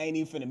league. So I ain't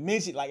even finna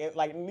mention, like,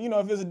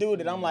 if it's a dude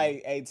that I'm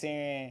like, hey,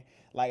 Taryn,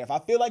 like, if I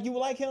feel like you would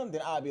like him,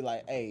 then I'll be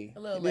like, hey. A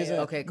little listen.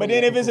 layup. Okay, But cool,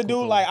 then if cool, it's a cool, dude,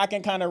 cool. like, I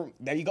can kind of,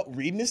 there you go,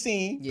 reading the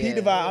scene, Yeah. peep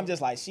the vibe. I'm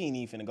just like, she ain't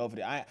even finna go for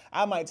that.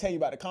 I might tell you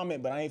about the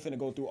comment, but I ain't finna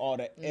go through all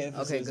the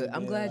emphasis. Okay, good. and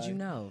I'm then, glad like, you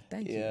know.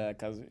 Thank you. yeah,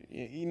 because,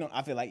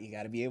 I feel like you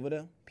got to be able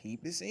to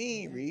peep the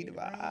scene, read the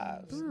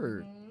vibes.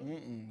 Word.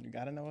 You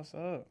got to know what's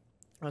up.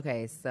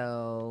 Okay,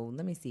 so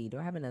let me see. Do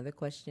I have another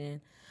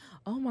question?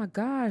 Oh my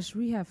gosh,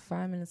 we have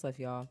 5 minutes left,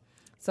 y'all.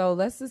 So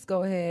let's just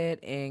go ahead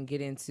and get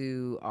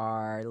into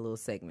our little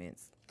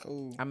segments.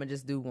 Cool. I'm gonna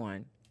just do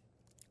one.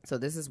 So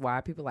this is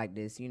why people like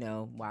this,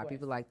 why What?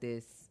 people like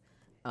this.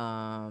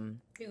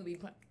 People be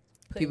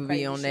People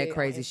be on that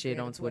crazy shit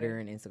on Twitter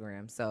and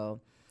Instagram. So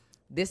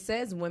this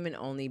says women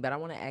only, but I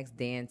want to ask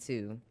Dan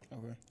too.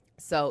 Okay.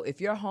 So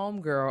if your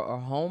homegirl or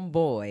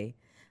homeboy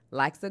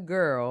likes a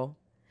girl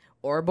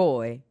or a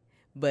boy,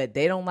 but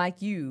they don't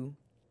like you,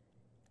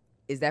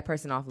 is that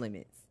person off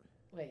limits?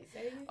 Wait,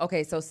 say it again?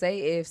 Okay, so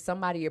say if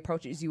somebody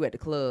approaches you at the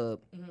club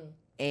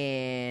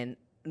and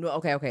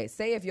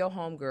say if your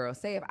homegirl,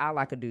 say if I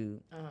like a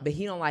dude, but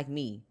he don't like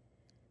me,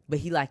 but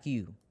he like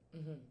you.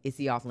 is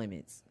he off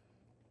limits?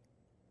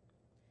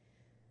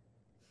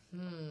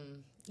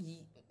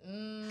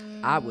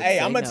 I would say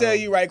I'm gonna no. tell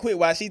you right quick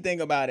why she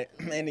think about it,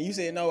 and you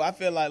said no. I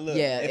feel like, look,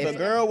 if a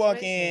girl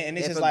walk in and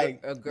it's If just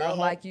like a girl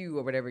like you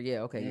or whatever,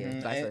 yeah, okay,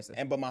 yeah, vice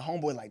versa. but my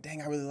homeboy like,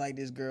 dang, I really like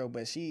this girl,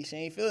 but she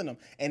ain't feeling them.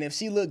 And if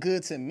she look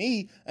good to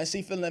me and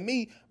she feeling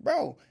me,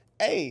 bro,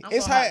 hey,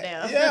 it's hot.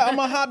 Yeah, I'm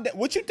gonna hop down.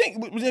 What you think?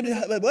 What?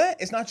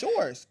 It's not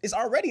yours. It's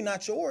already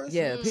not yours.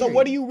 Yeah. So period.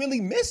 what are you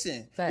really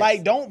missing? Facts.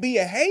 Like, don't be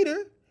a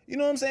hater. You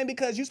know what I'm saying?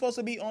 Because you're supposed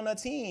to be on a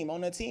team.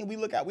 On a team, we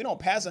look out. We don't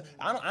pass them.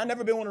 I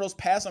never been one of those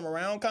pass them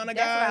around kind of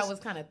guys. That's what I was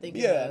kind of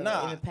thinking. Yeah, of,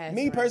 nah. in the past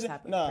Me personally,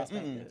 type of nah.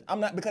 perspective.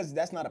 I'm not, because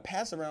that's not a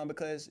pass around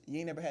because you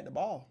ain't never had the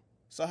ball.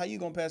 So how you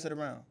gonna pass it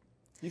around?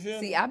 You feel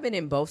me? See, I've been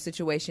in both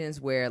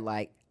situations where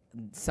like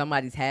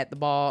somebody's had the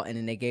ball and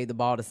then they gave the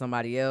ball to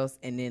somebody else,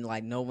 and then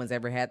like no one's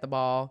ever had the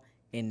ball,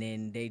 and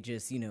then they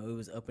just, it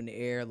was up in the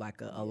air like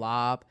a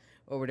lob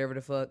or whatever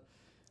the fuck.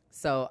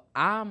 So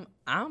I'm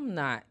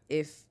not,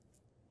 if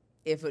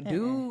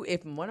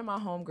one of my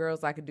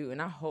homegirls like a dude,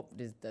 and I hope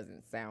this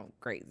doesn't sound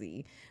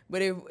crazy,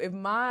 but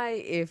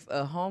if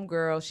a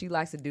homegirl, she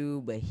likes a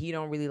dude, but he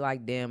don't really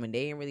like them, and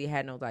they ain't really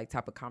had no like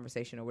type of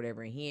conversation or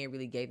whatever, and he ain't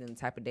really gave them the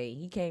type of date,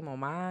 he came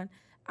on mine,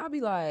 I'll be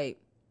like,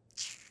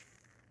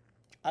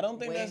 I don't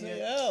think that's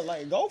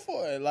like go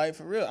for it, like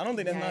for real. I don't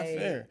think that's not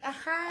fair.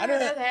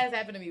 That has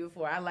happened to me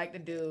before. I like the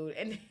dude,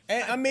 and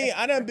I mean,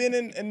 I done been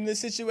in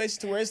this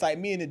situation to where it's like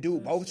me and the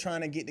dude both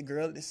trying to get the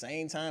girl at the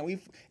same time. We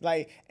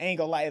like, ain't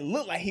gonna lie, it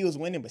looked like he was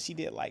winning, but she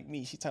did like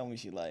me. She told me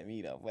she liked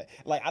me though. But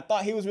like, I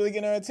thought he was really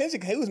getting her attention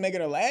because he was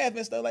making her laugh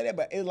and stuff like that.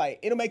 But it like,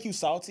 it'll make you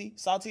saltier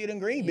than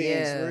green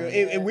beans. Yeah. For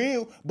real. It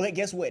will. But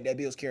guess what? That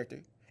builds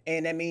character.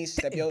 And that means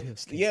for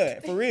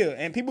real.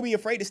 And people be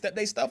afraid to step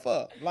their stuff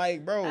up.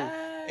 Like, bro,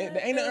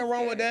 there ain't nothing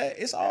wrong with that.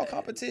 It's all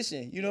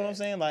competition. You know what I'm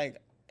saying? Like,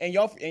 and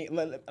y'all,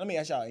 let me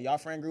ask y'all, y'all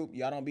friend group,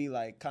 y'all don't be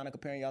like kind of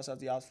comparing yourself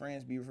to y'all's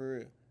friends, be for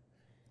real.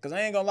 Cause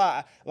I ain't gonna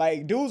lie,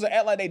 like dudes will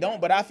act like they don't,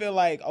 but I feel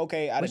like,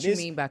 okay, out what of this,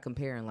 you mean by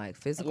comparing, like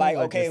physical? like,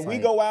 or okay, just, if we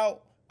like, go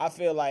out, I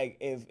feel like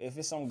if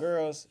it's some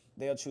girls,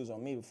 they'll choose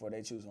on me before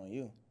they choose on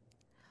you.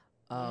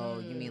 Oh,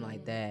 you mean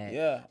like that?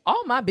 Yeah.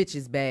 All my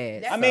bitches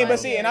bad. I mean, but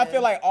see, and I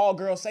feel like all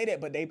girls say that,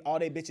 but all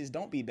they bitches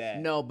don't be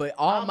bad. No, but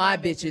all my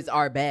bitches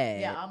are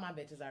bad. Yeah, all my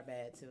bitches are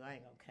bad too. I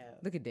ain't gonna cap.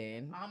 Look at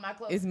Dan. All my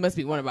clothes. It must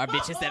be one of our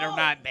bitches that are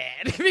not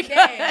bad.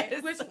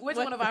 Dan, which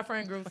one of our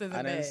friend groups isn't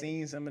I bad? done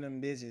seen some of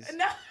them bitches.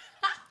 No.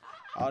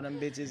 All them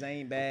bitches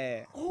ain't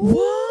bad.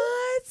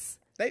 What?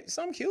 They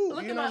some cute.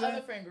 Look you at know my what I'm other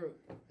saying? friend group.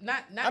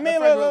 Not I mean, the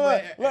friend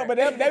look, but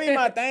that be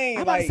my thing.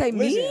 I'm about like, to say,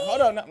 listen, me?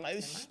 hold on,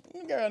 like,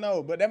 girl,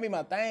 no, but that be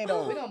my thing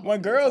though.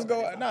 When girls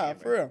go,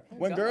 for real.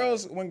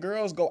 When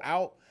girls go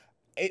out,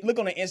 look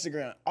on the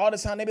Instagram all the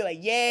time. They be like,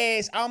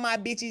 yes, all my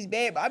bitches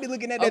bad. But I be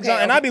looking at that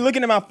junk, and I be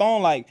looking at my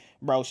phone like,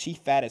 bro, she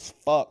fat as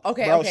fuck.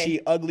 Okay, bro, okay.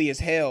 she ugly as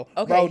hell.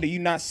 Okay. Bro, do you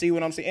not see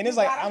what I'm saying? And it's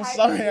like, I'm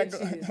sorry.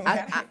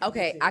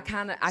 I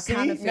kind of See,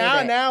 feel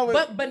that. now,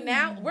 but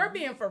now we're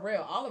being for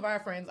real. All of our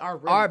friends are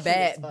really Are cute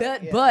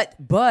bad, as fuck.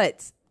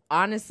 but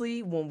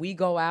honestly, when we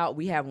go out,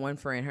 we have one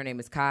friend. Her name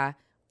is Kai.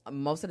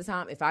 Most of the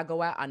time, if I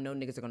go out, I know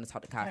niggas are gonna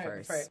talk to Kai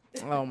first.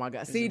 Oh my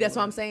god! See, that's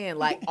what I'm saying.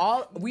 Like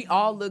we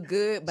all look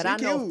good, but I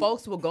know cute.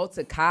 folks will go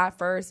to Kai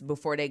first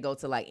before they go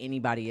to like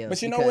anybody else.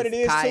 But you know what it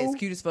is, Kai too? is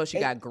cute as fuck. She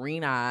got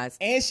green eyes.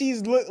 And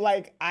she's look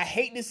like, I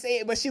hate to say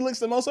it, but she looks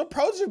the most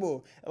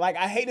approachable. Like,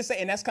 I hate to say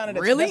it, and that's kind of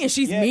the Really, and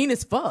she's mean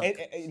as fuck.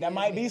 That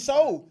might be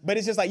so, but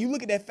it's just like you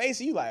look at that face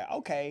and you like,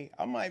 okay,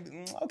 I might,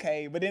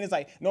 okay, but then it's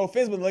like, no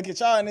offense, but look at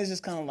y'all and it's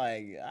just kind of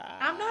like,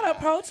 I'm not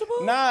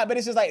approachable. Nah, but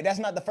it's just like that's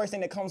not the first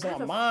thing that comes to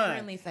my mind.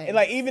 friendly face. And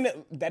like even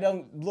that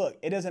don't look,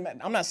 it doesn't matter.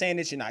 I'm not saying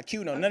that you're not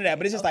cute or none of that,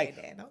 but it's just like,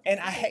 Dan, and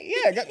I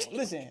hate,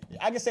 listen,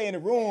 I can say in the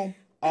room,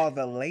 all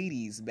the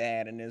ladies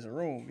bad in this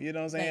room. You know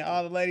what I'm saying?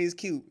 All the ladies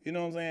cute. You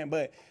know what I'm saying?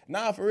 But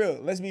nah, for real.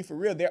 Let's be for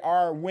real. There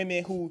are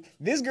women who,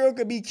 this girl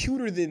could be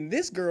cuter than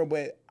this girl,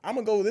 but I'm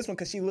going to go with this one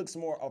because she looks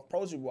more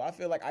approachable. I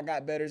feel like I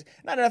got better.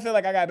 Not that I feel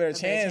like I got better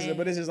chances,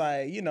 but it's just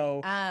like, you know.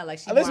 Like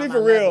she let's more be on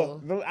for my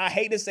real. level. I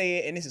hate to say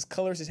it, and this is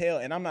colors as hell,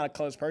 and I'm not a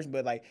colors person,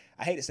 but like,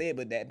 I hate to say it,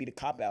 but that be the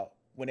cop out.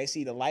 When they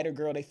see the lighter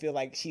girl, they feel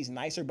like she's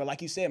nicer. But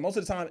like you said, most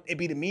of the time it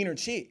be the meaner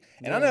chick.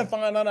 And I didn't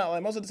find out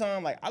like most of the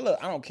time, like I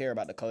don't care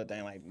about the color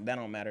thing. Like that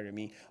don't matter to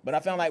me. But I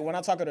found like when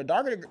I talk to the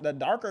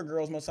darker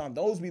girls, most of the time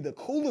those be the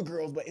cooler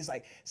girls. But it's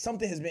like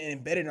something has been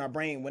embedded in our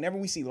brain. Whenever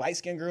we see light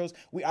skinned girls,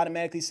 we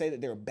automatically say that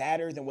they're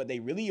badder than what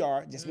they really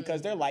are just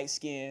because they're light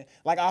skinned.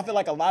 Like I feel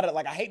like a lot of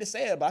I hate to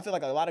say it, but I feel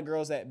like a lot of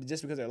girls that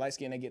just because they're light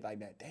skinned, they get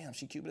like that. Damn,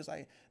 she cute, but it's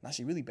like nah,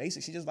 she really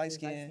basic. She just light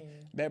skinned.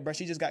 But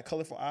she just got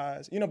colorful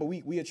eyes. You know, but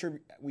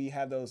we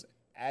have those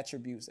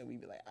attributes that we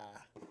be like,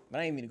 but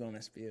I ain't mean to go on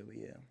that spiel, but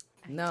yeah.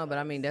 No, but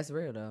I mean that's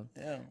real though.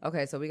 Yeah.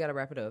 Okay, so we gotta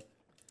wrap it up.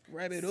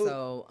 Wrap it up.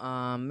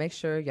 So make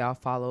sure y'all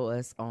follow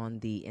us on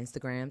the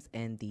Instagrams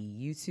and the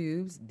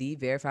YouTubes, the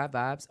Verified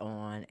Vibes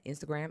on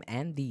Instagram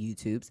and the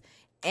YouTubes.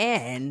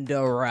 And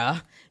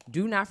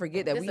do not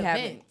forget that we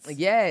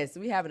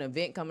have an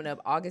event coming up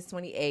August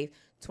 28th,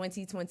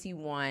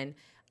 2021.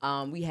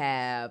 We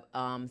have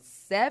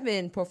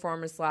 7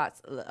 performer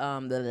slots.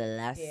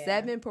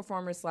 Seven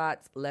performer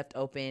slots left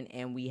open,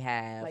 and we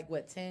have Like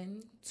what,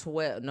 10?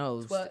 12.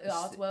 No, 12,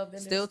 all 12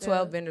 vendors still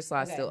 12 vendor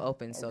slots Okay. still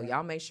open. So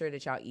y'all make sure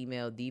that y'all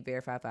email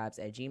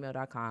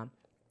theverified5s@gmail.com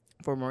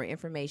for more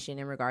information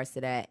in regards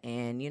to that.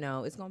 And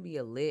it's gonna be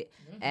a lit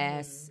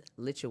ass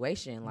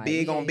situation. Like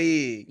Big on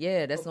big.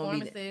 Yeah, that's gonna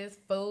be performances,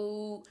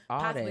 food, All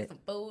possibly that. some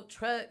food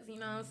trucks. You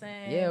know what I'm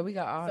saying? Yeah, we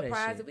got all that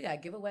surprises. shit. We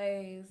got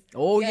giveaways.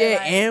 Oh Yeah, yeah,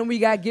 like- and we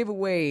got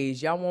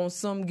giveaways. Y'all want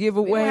some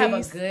giveaways? We're gonna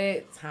have a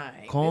good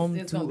time. Come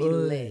it's gonna to be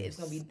lit. us. It's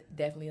gonna be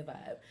definitely a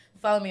vibe.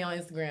 Follow me on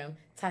Instagram,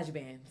 Taja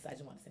Band. So I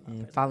just want to say my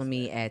And personal follow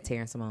me Instagram. at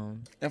Terrence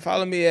Simone. And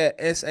follow me at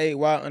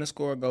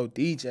SAY_go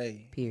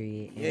DJ.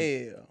 Period. And,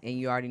 Yeah. and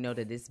you already know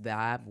that this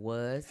vibe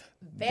was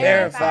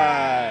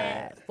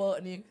Verified. Fuck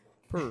nigga.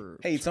 per.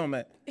 Hey, Tom,